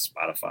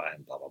Spotify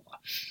and blah, blah, blah.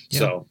 Yeah.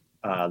 So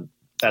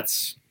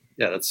that's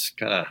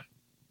kind of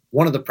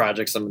one of the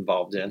projects I'm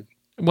involved in.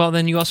 Well,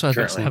 then you also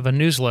have a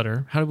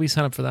newsletter. How do we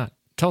sign up for that?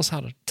 Tell us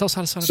how to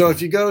sign up. So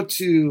if you go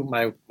to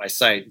my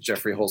site,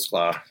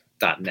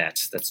 jeffreyholsclaw.net,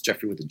 that's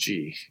Jeffrey with a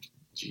G,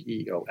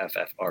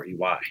 Geoffrey,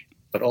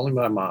 but only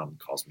my mom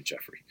calls me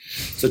Jeffrey.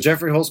 So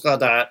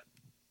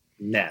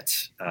jeffreyholsclaw.net,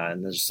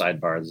 and there's a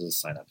sidebar, there's a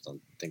sign up and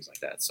things like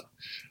that. So,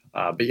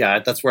 but yeah,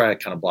 that's where I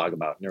kind of blog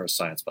about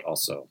neuroscience, but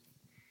also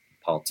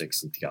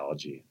politics and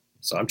theology.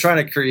 So I'm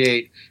trying to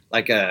create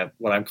like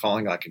what I'm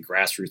calling like a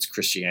grassroots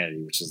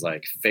Christianity, which is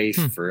like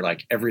faith for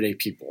like everyday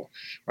people,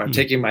 where I'm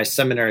taking my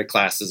seminary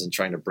classes and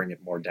trying to bring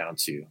it more down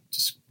to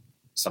just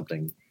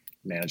something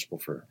manageable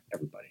for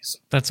everybody. So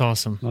that's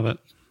awesome. Love it.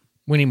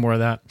 We need more of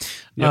that.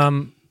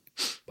 Yep.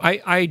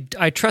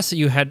 I trust that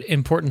you had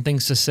important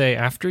things to say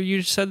after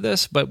you said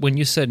this, but when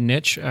you said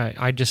niche,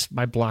 I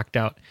blacked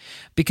out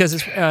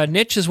because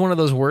niche is one of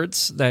those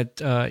words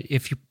that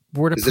if you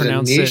were to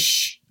pronounce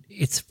it.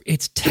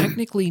 It's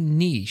technically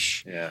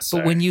niche,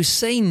 but when you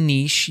say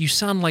niche, you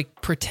sound like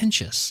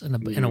pretentious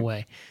in a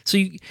way. So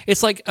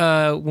it's like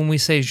when we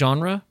say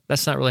genre,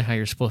 that's not really how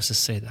you're supposed to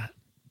say that.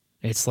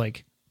 It's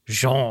like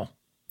genre.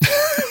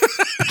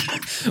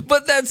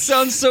 But that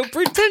sounds so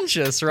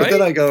pretentious, right? But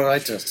then I go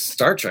right to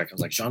Star Trek. I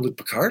was like, Jean-Luc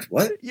Picard?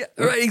 What? Yeah,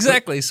 right,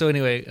 exactly. So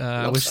anyway,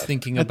 I was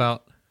thinking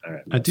about...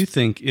 I do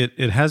think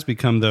it has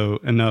become, though,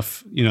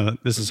 enough,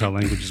 this is how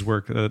languages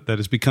work, that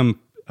has become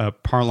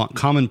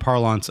common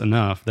parlance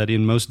enough that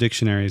in most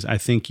dictionaries, I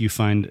think you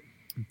find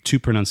two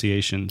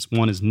pronunciations.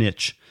 One is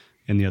niche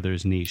and the other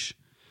is niche.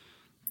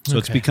 So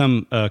it's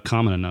become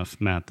common enough,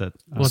 Matt, that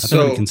I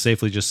think we can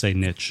safely just say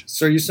niche.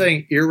 So are you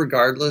saying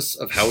irregardless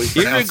of how we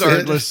pronounce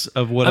irregardless it?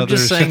 of what I'm others...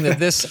 just saying that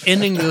this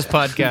ending to this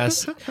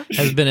podcast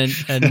has been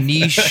a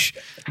niche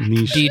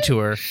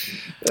detour.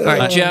 All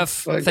right,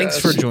 Jeff, thanks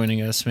for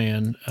joining us,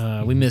 man.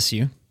 We miss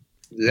you.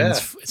 Yeah.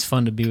 It's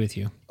fun to be with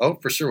you. Oh,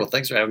 for sure. Well,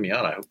 thanks for having me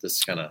on. I hope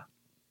this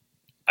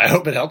I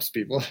hope it helps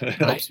people. It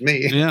helps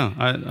me. Yeah,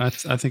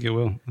 I think it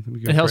will. I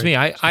think it helps me.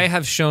 I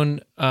have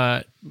shown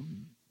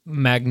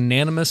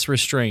magnanimous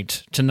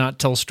restraint to not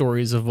tell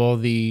stories of all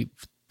the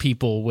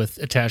people with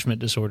attachment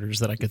disorders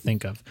that I could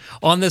think of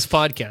on this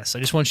podcast. I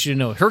just want you to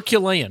know,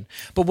 Herculean.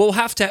 But we're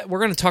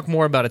going to talk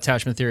more about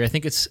attachment theory. I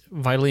think it's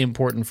vitally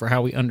important for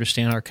how we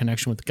understand our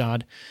connection with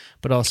God,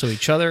 but also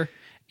each other.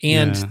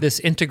 And this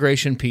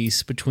integration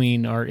piece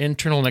between our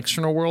internal and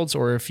external worlds,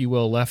 or if you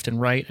will, left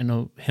and right. I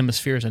know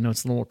hemispheres. I know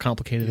it's a little more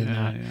complicated than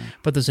that. Yeah.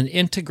 But there's an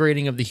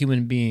integrating of the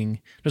human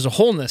being. There's a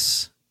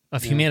wholeness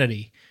of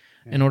humanity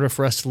in order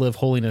for us to live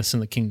holiness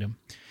in the kingdom.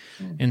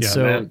 And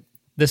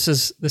this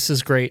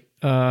is great.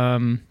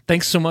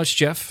 Thanks so much,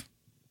 Jeff.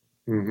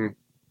 Mm-hmm.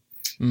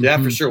 Mm-hmm.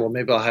 Yeah, for sure. Well,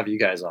 maybe I'll have you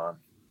guys on.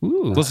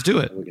 Ooh, let's do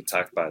it. We can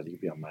talk about it. You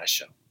can be on my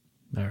show.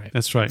 All right.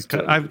 That's right.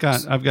 I've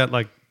got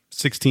like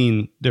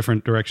 16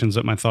 different directions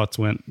that my thoughts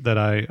went that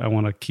I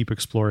want to keep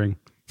exploring.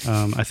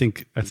 I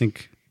think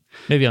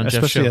maybe on Jeff's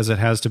especially show. as it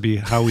has to be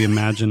how we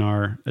imagine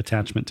our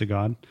attachment to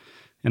God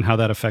and how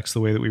that affects the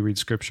way that we read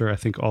Scripture. I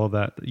think all of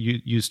that.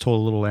 You told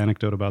a little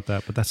anecdote about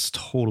that, but that's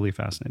totally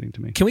fascinating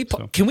to me. Can we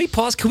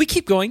pause? Can we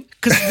keep going?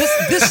 Because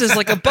this is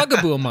like a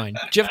bugaboo of mine.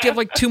 Jeff, do you have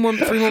like 3 more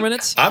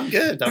minutes? I'm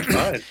good. I'm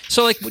fine.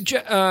 So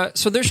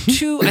there's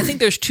two. I think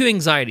there's two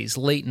anxieties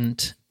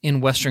latent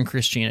in Western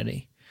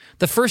Christianity.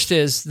 The first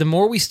is the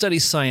more we study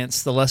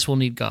science, the less we'll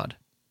need God.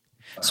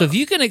 So if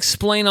you can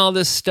explain all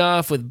this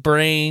stuff with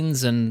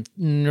brains and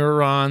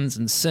neurons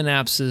and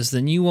synapses,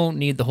 then you won't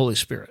need the Holy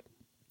Spirit.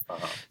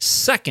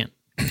 Second,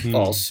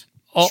 false.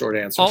 Short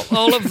answer.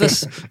 All of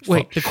this.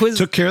 Wait, the quiz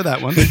took care of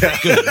that one.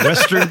 Good.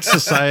 Western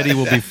society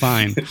will be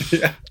fine.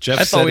 Yeah. Jeff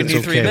I thought said we it's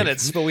need 3 okay.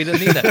 minutes, but we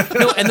didn't need that.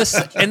 No,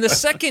 and the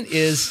second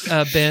is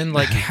Ben,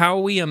 like how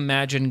we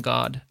imagine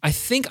God. I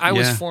think I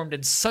was formed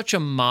in such a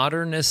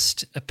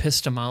modernist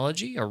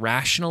epistemology, a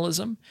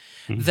rationalism,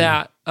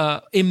 that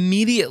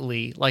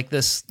immediately, like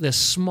this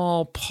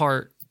small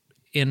part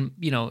in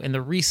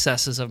the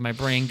recesses of my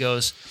brain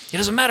goes, it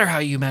doesn't matter how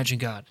you imagine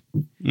God.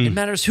 It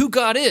matters who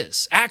God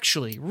is,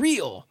 actually,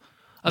 real,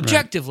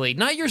 objectively,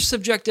 not your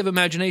subjective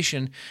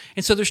imagination.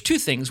 And so there's two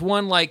things.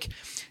 One, like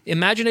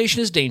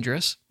imagination is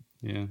dangerous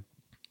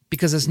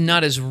because it's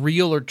not as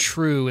real or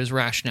true as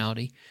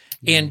rationality.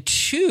 And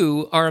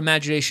two, our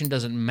imagination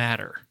doesn't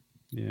matter.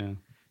 Yeah.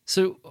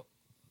 So,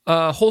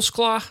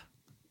 Holsclaw,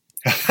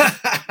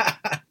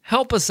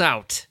 help us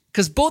out.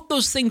 Because both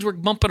those things were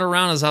bumping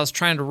around as I was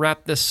trying to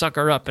wrap this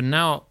sucker up, and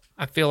now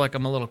I feel like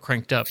I'm a little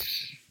cranked up.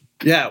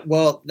 Yeah,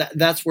 well,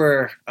 that's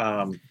where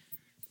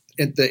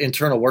the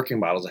internal working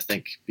models, I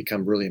think,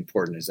 become really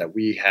important, is that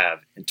we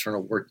have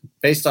internal work.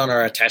 Based on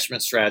our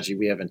attachment strategy,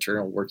 we have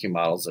internal working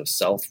models of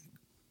self,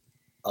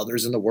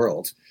 others in the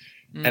world.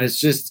 And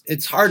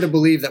it's hard to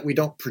believe that we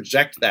don't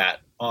project that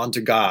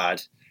onto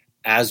God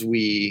as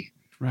we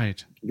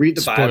Right. read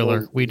the Spoiler,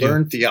 Bible, we do.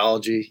 learn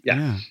theology.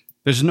 Yeah.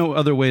 There's no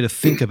other way to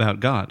think about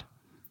God.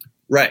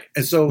 Right.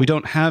 And so We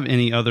don't have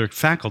any other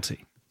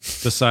faculty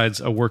besides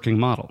a working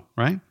model,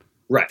 right?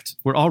 right.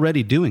 We're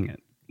already doing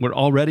it. We're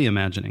already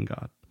imagining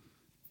God.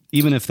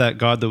 Even if that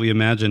God that we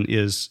imagine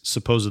is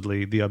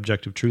supposedly the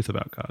objective truth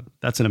about God.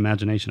 That's an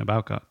imagination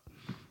about God.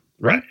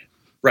 Right.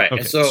 Right.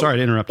 Okay. And so, Sorry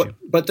to interrupt you.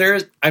 But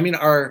there's, I mean,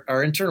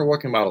 our internal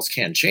working models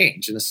can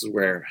change. And this is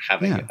where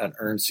having an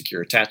earned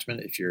secure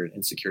attachment, if you're an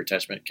insecure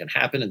attachment, can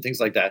happen and things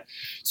like that.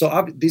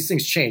 So these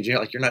things change. You know,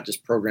 like you're not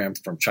just programmed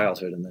from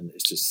childhood and then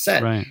it's just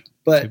set. Right.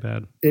 But Too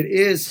bad. it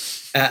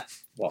is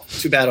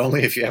too bad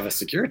only if you have a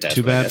secure attachment.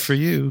 Too bad for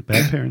you.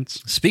 Bad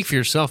parents. Speak for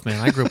yourself,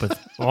 man. I grew up with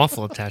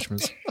awful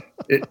attachments.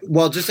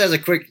 Just as a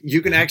quick,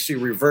 you can actually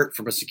revert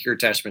from a secure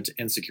attachment to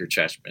insecure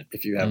attachment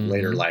if you have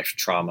later life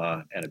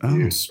trauma and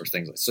abuse or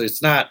things like that. So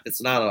it's not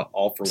an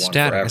all for one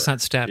Static. forever. It's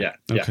not static.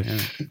 Yeah. Okay.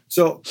 Yeah.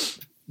 So,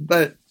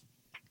 but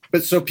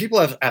so people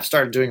have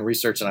started doing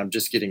research, and I'm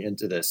just getting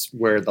into this,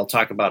 where they'll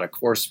talk about a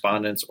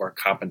correspondence or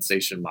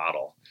compensation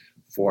model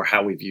for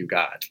how we view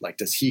God. Like,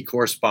 does he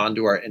correspond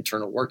to our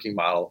internal working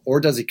model,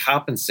 or does he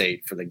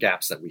compensate for the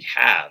gaps that we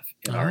have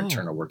in our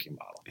internal working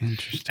model?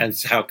 Interesting. And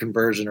how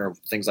conversion or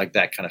things like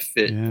that kind of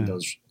fit in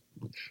those.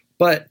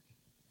 But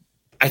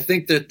I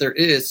think that there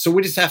is, so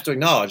we just have to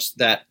acknowledge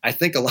that I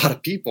think a lot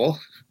of people,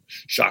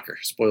 shocker,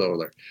 spoiler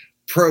alert,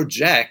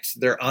 project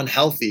their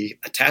unhealthy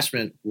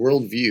attachment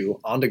worldview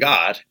onto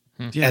God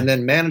and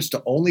then manage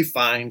to only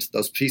find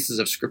those pieces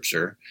of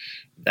scripture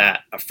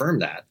that affirm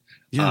that.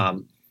 Yeah.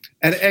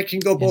 And it can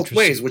go both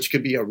ways, which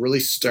could be a really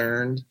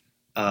stern,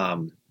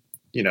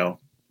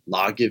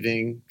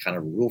 law-giving, kind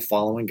of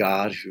rule-following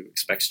God who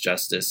expects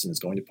justice and is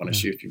going to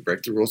punish you if you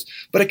break the rules.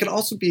 But it can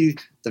also be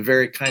the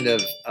very kind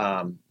of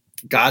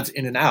God's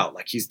in and out.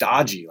 Like, he's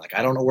dodgy. Like,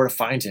 I don't know where to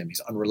find him. He's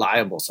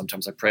unreliable.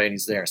 Sometimes I pray and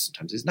he's there.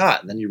 Sometimes he's not.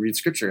 And then you read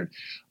scripture.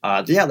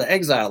 And, the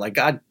exile. Like,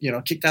 God,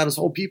 kicked out his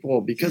whole people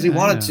because he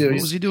wanted to.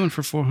 What was he doing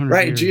for 400 years?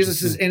 Right.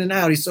 Jesus is in and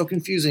out. He's so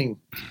confusing.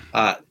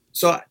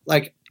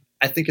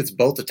 I think it's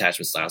both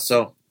attachment styles.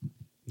 So,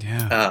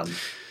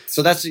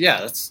 so that's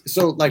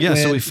so like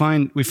so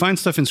we find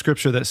stuff in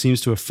scripture that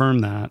seems to affirm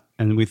that,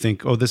 and we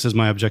think, oh, this is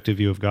my objective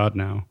view of God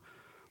now.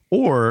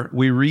 Or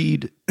we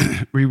read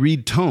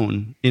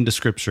tone into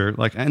scripture,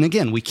 and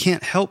again, we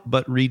can't help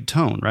but read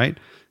tone, right?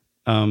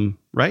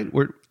 Right?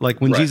 We're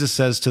like when Jesus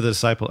says to the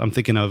disciple, I'm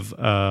thinking of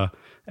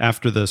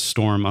after the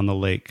storm on the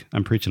lake.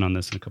 I'm preaching on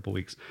this in a couple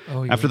weeks.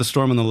 Oh, yeah. After the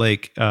storm on the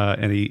lake,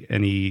 and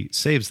he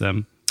saves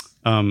them.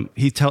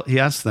 He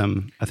asks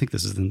them, I think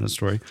this is in the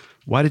story,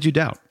 why did you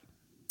doubt?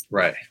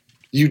 Right.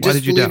 You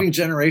disbelieving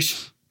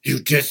generation. You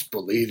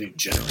disbelieving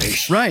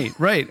generation.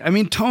 Right. I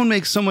mean, tone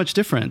makes so much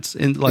difference.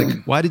 And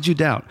why did you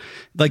doubt?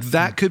 Like,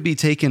 that could be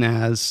taken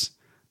as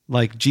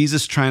like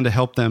Jesus trying to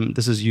help them.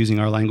 This is using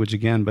our language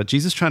again, but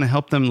Jesus trying to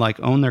help them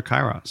own their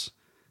kairos.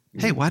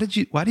 Hey, why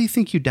do you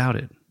think you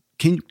doubted?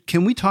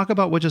 Can we talk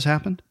about what just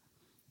happened?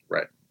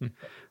 Right.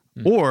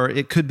 Or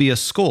it could be a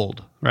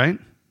scold, right?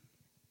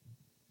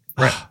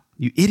 Right.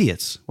 You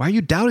idiots. Why are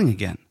you doubting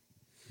again?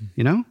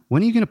 When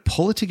are you going to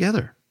pull it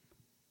together?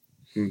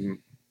 Mm-hmm.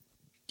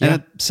 Yeah.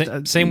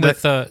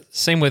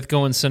 Same with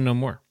go and sin no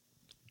more.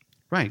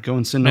 Right. Go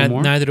and sin no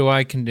more. Neither do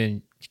I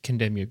condemn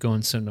you. Go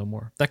and sin no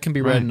more. That can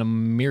be read in a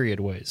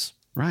myriad ways.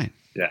 Right.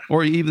 Yeah.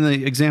 Or even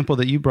the example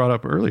that you brought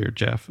up earlier,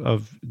 Jeff,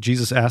 of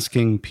Jesus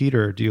asking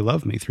Peter, do you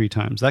love me 3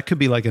 times? That could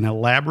be like an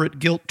elaborate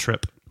guilt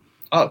trip.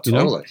 Oh,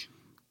 totally.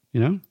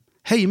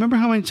 Hey, you remember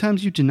how many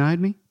times you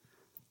denied me?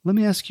 Let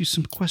me ask you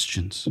some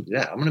questions.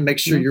 Yeah, I'm going to make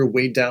sure you're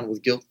weighed down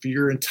with guilt for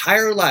your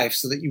entire life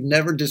so that you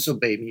never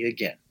disobey me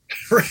again.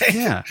 Right?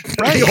 Yeah.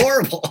 Right. Be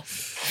horrible.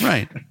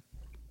 Right.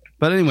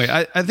 But anyway,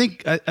 I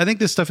think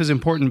this stuff is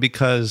important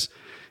because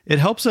it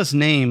helps us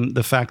name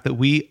the fact that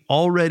we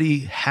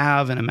already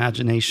have an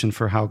imagination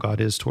for how God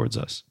is towards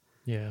us.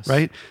 Yes.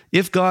 Right?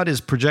 If God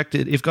is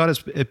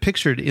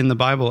pictured in the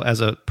Bible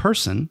as a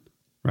person,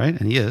 right?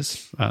 And he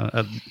is,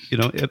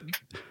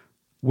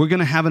 we're going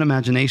to have an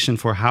imagination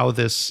for how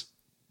this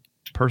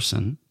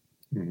person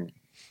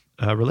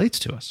relates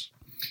to us.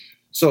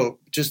 So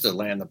just to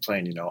land the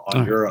plane,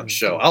 on your own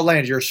show, I'll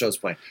land your show's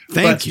plane.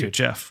 Thank you,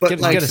 Jeff. But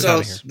get us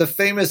out of here. The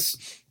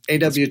famous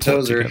A.W.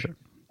 Tozer,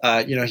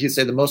 he'd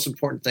say the most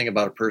important thing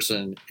about a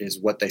person is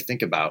what they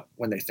think about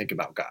when they think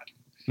about God.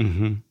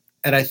 Mm-hmm.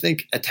 And I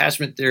think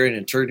attachment theory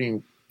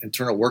and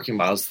internal working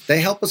models, they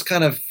help us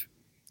kind of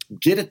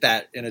get at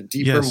that in a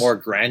deeper, more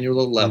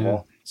granular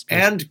level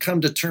and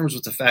come to terms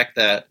with the fact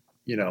that,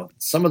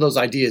 some of those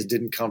ideas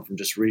didn't come from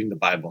just reading the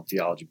Bible and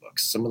theology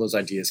books. Some of those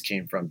ideas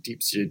came from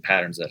deep-seated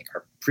patterns that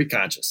are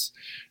preconscious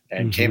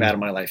and came out of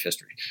my life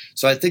history.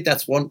 So I think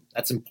that's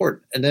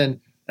important. And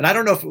I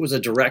don't know if it was a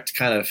direct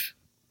kind of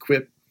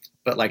quip,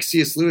 but like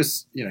C.S.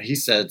 Lewis, he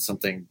said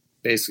something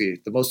basically,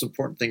 the most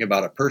important thing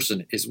about a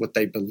person is what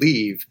they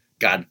believe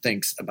God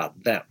thinks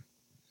about them.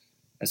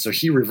 And so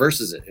he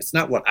reverses it. It's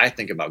not what I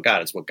think about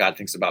God, it's what God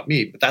thinks about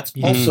me. But that's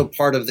also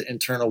part of the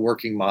internal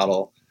working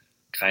model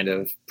kind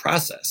of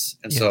process.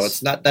 And so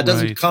it's not, that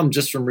doesn't come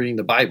just from reading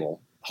the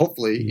Bible.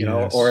 hopefully,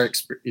 Yes.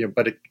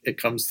 but it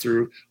comes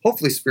through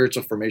hopefully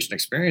spiritual formation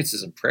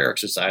experiences and prayer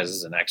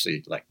exercises and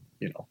actually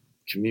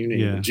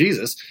communing with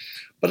Jesus.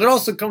 But it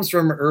also comes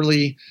from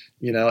early,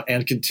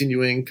 and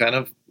continuing kind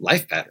of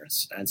life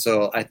patterns. And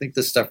so I think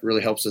this stuff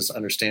really helps us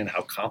understand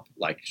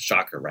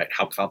shocker, right?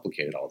 How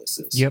complicated all this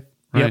is. Yep.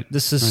 Right.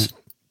 This is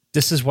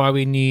why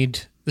we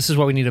need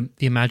the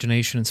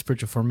imagination and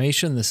spiritual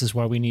formation. This is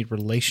why we need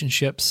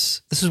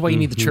relationships. This is why you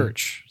need the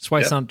church. That's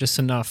why it's not just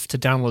enough to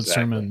download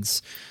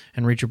sermons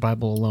and read your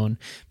Bible alone,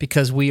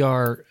 because we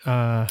are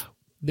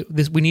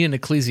we need an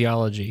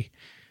ecclesiology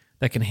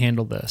that can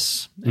handle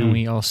this, and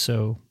we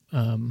also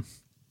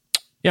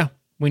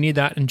we need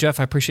that. And Jeff,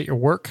 I appreciate your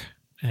work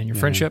and your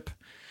friendship,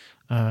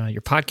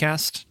 your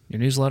podcast, your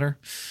newsletter.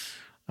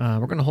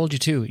 We're going to hold you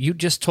to. You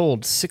just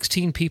told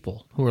 16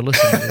 people who are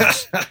listening to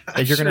this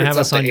that you're going to have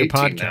us on your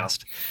podcast. Now.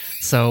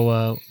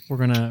 So we're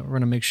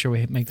gonna make sure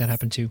we make that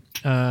happen too.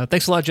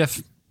 Thanks a lot,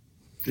 Jeff.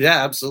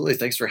 Yeah, absolutely.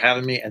 Thanks for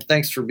having me, and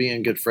thanks for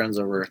being good friends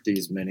over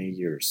these many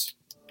years.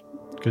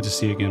 Good to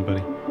see you again,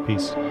 buddy.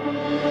 Peace.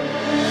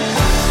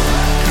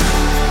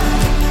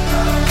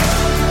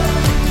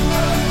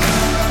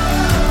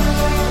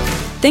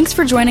 Thanks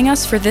for joining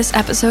us for this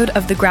episode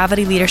of the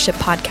Gravity Leadership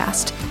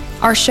Podcast.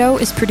 Our show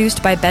is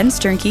produced by Ben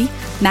Sternke,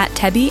 Matt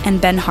Tebbe,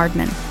 and Ben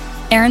Hardman.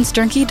 Aaron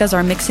Sternke does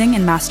our mixing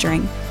and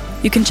mastering.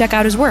 You can check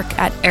out his work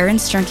at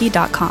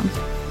aaronsternke.com.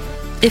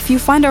 If you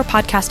find our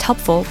podcast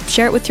helpful,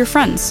 share it with your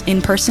friends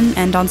in person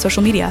and on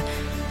social media.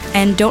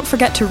 And don't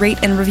forget to rate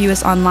and review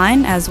us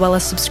online, as well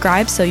as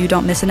subscribe so you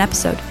don't miss an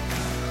episode.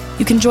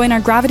 You can join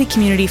our Gravity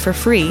community for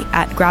free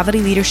at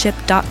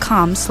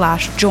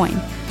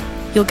gravityleadership.com/join.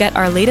 You'll get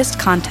our latest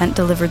content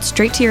delivered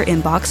straight to your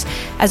inbox,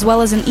 as well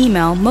as an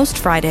email most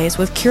Fridays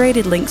with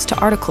curated links to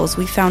articles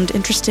we found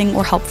interesting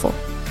or helpful.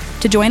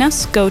 To join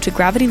us, go to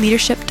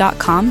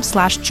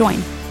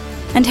gravityleadership.com/join.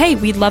 And hey,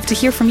 we'd love to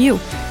hear from you.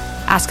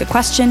 Ask a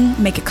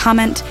question, make a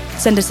comment,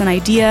 send us an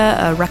idea,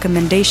 a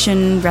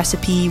recommendation,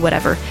 recipe,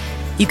 whatever.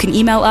 You can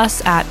email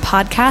us at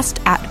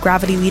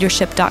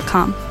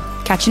podcast@gravityleadership.com.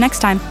 Catch you next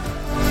time.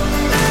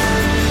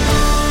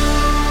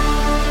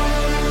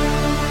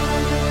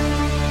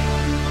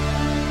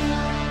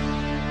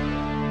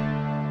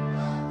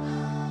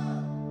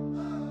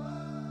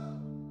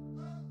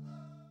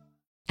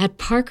 At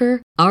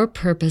Parker, our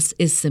purpose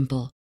is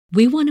simple.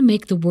 We want to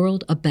make the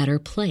world a better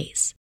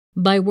place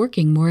by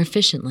working more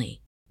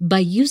efficiently, by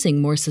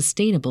using more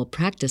sustainable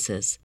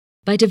practices,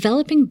 by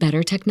developing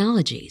better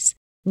technologies.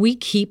 We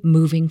keep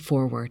moving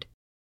forward.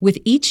 With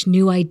each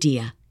new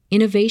idea,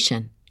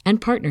 innovation,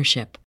 and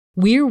partnership,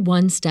 we're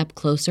one step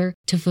closer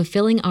to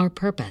fulfilling our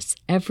purpose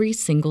every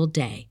single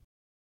day.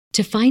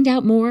 To find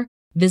out more,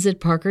 visit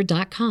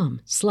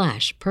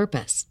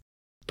parker.com/purpose.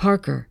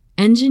 Parker,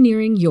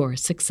 engineering your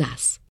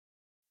success.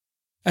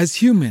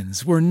 As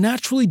humans, we're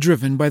naturally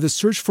driven by the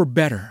search for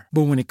better.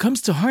 But when it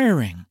comes to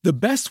hiring, the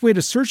best way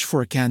to search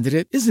for a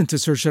candidate isn't to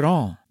search at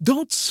all.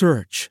 Don't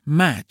search,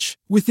 match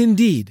with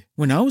Indeed.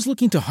 When I was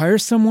looking to hire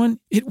someone,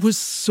 it was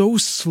so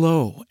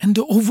slow and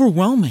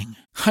overwhelming.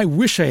 I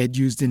wish I had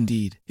used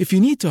Indeed. If you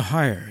need to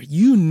hire,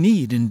 you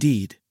need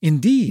Indeed.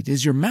 Indeed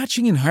is your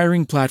matching and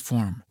hiring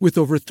platform with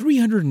over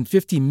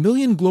 350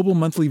 million global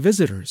monthly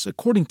visitors,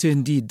 according to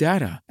Indeed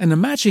data, and a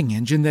matching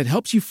engine that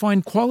helps you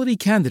find quality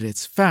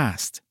candidates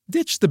fast.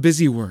 Ditch the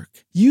busy work.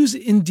 Use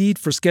Indeed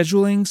for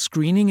scheduling,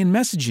 screening, and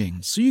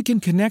messaging so you can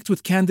connect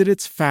with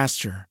candidates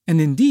faster.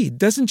 And Indeed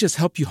doesn't just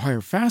help you hire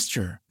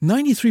faster.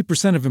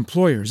 93% of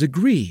employers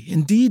agree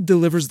Indeed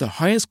delivers the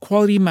highest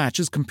quality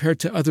matches compared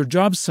to other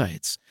job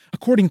sites,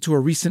 according to a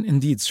recent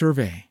Indeed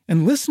survey.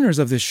 And listeners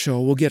of this show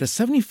will get a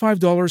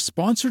 $75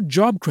 sponsored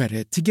job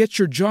credit to get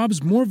your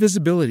jobs more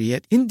visibility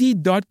at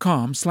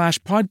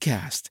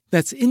Indeed.com/podcast.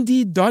 That's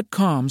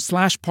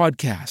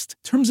Indeed.com/podcast.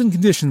 Terms and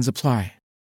conditions apply.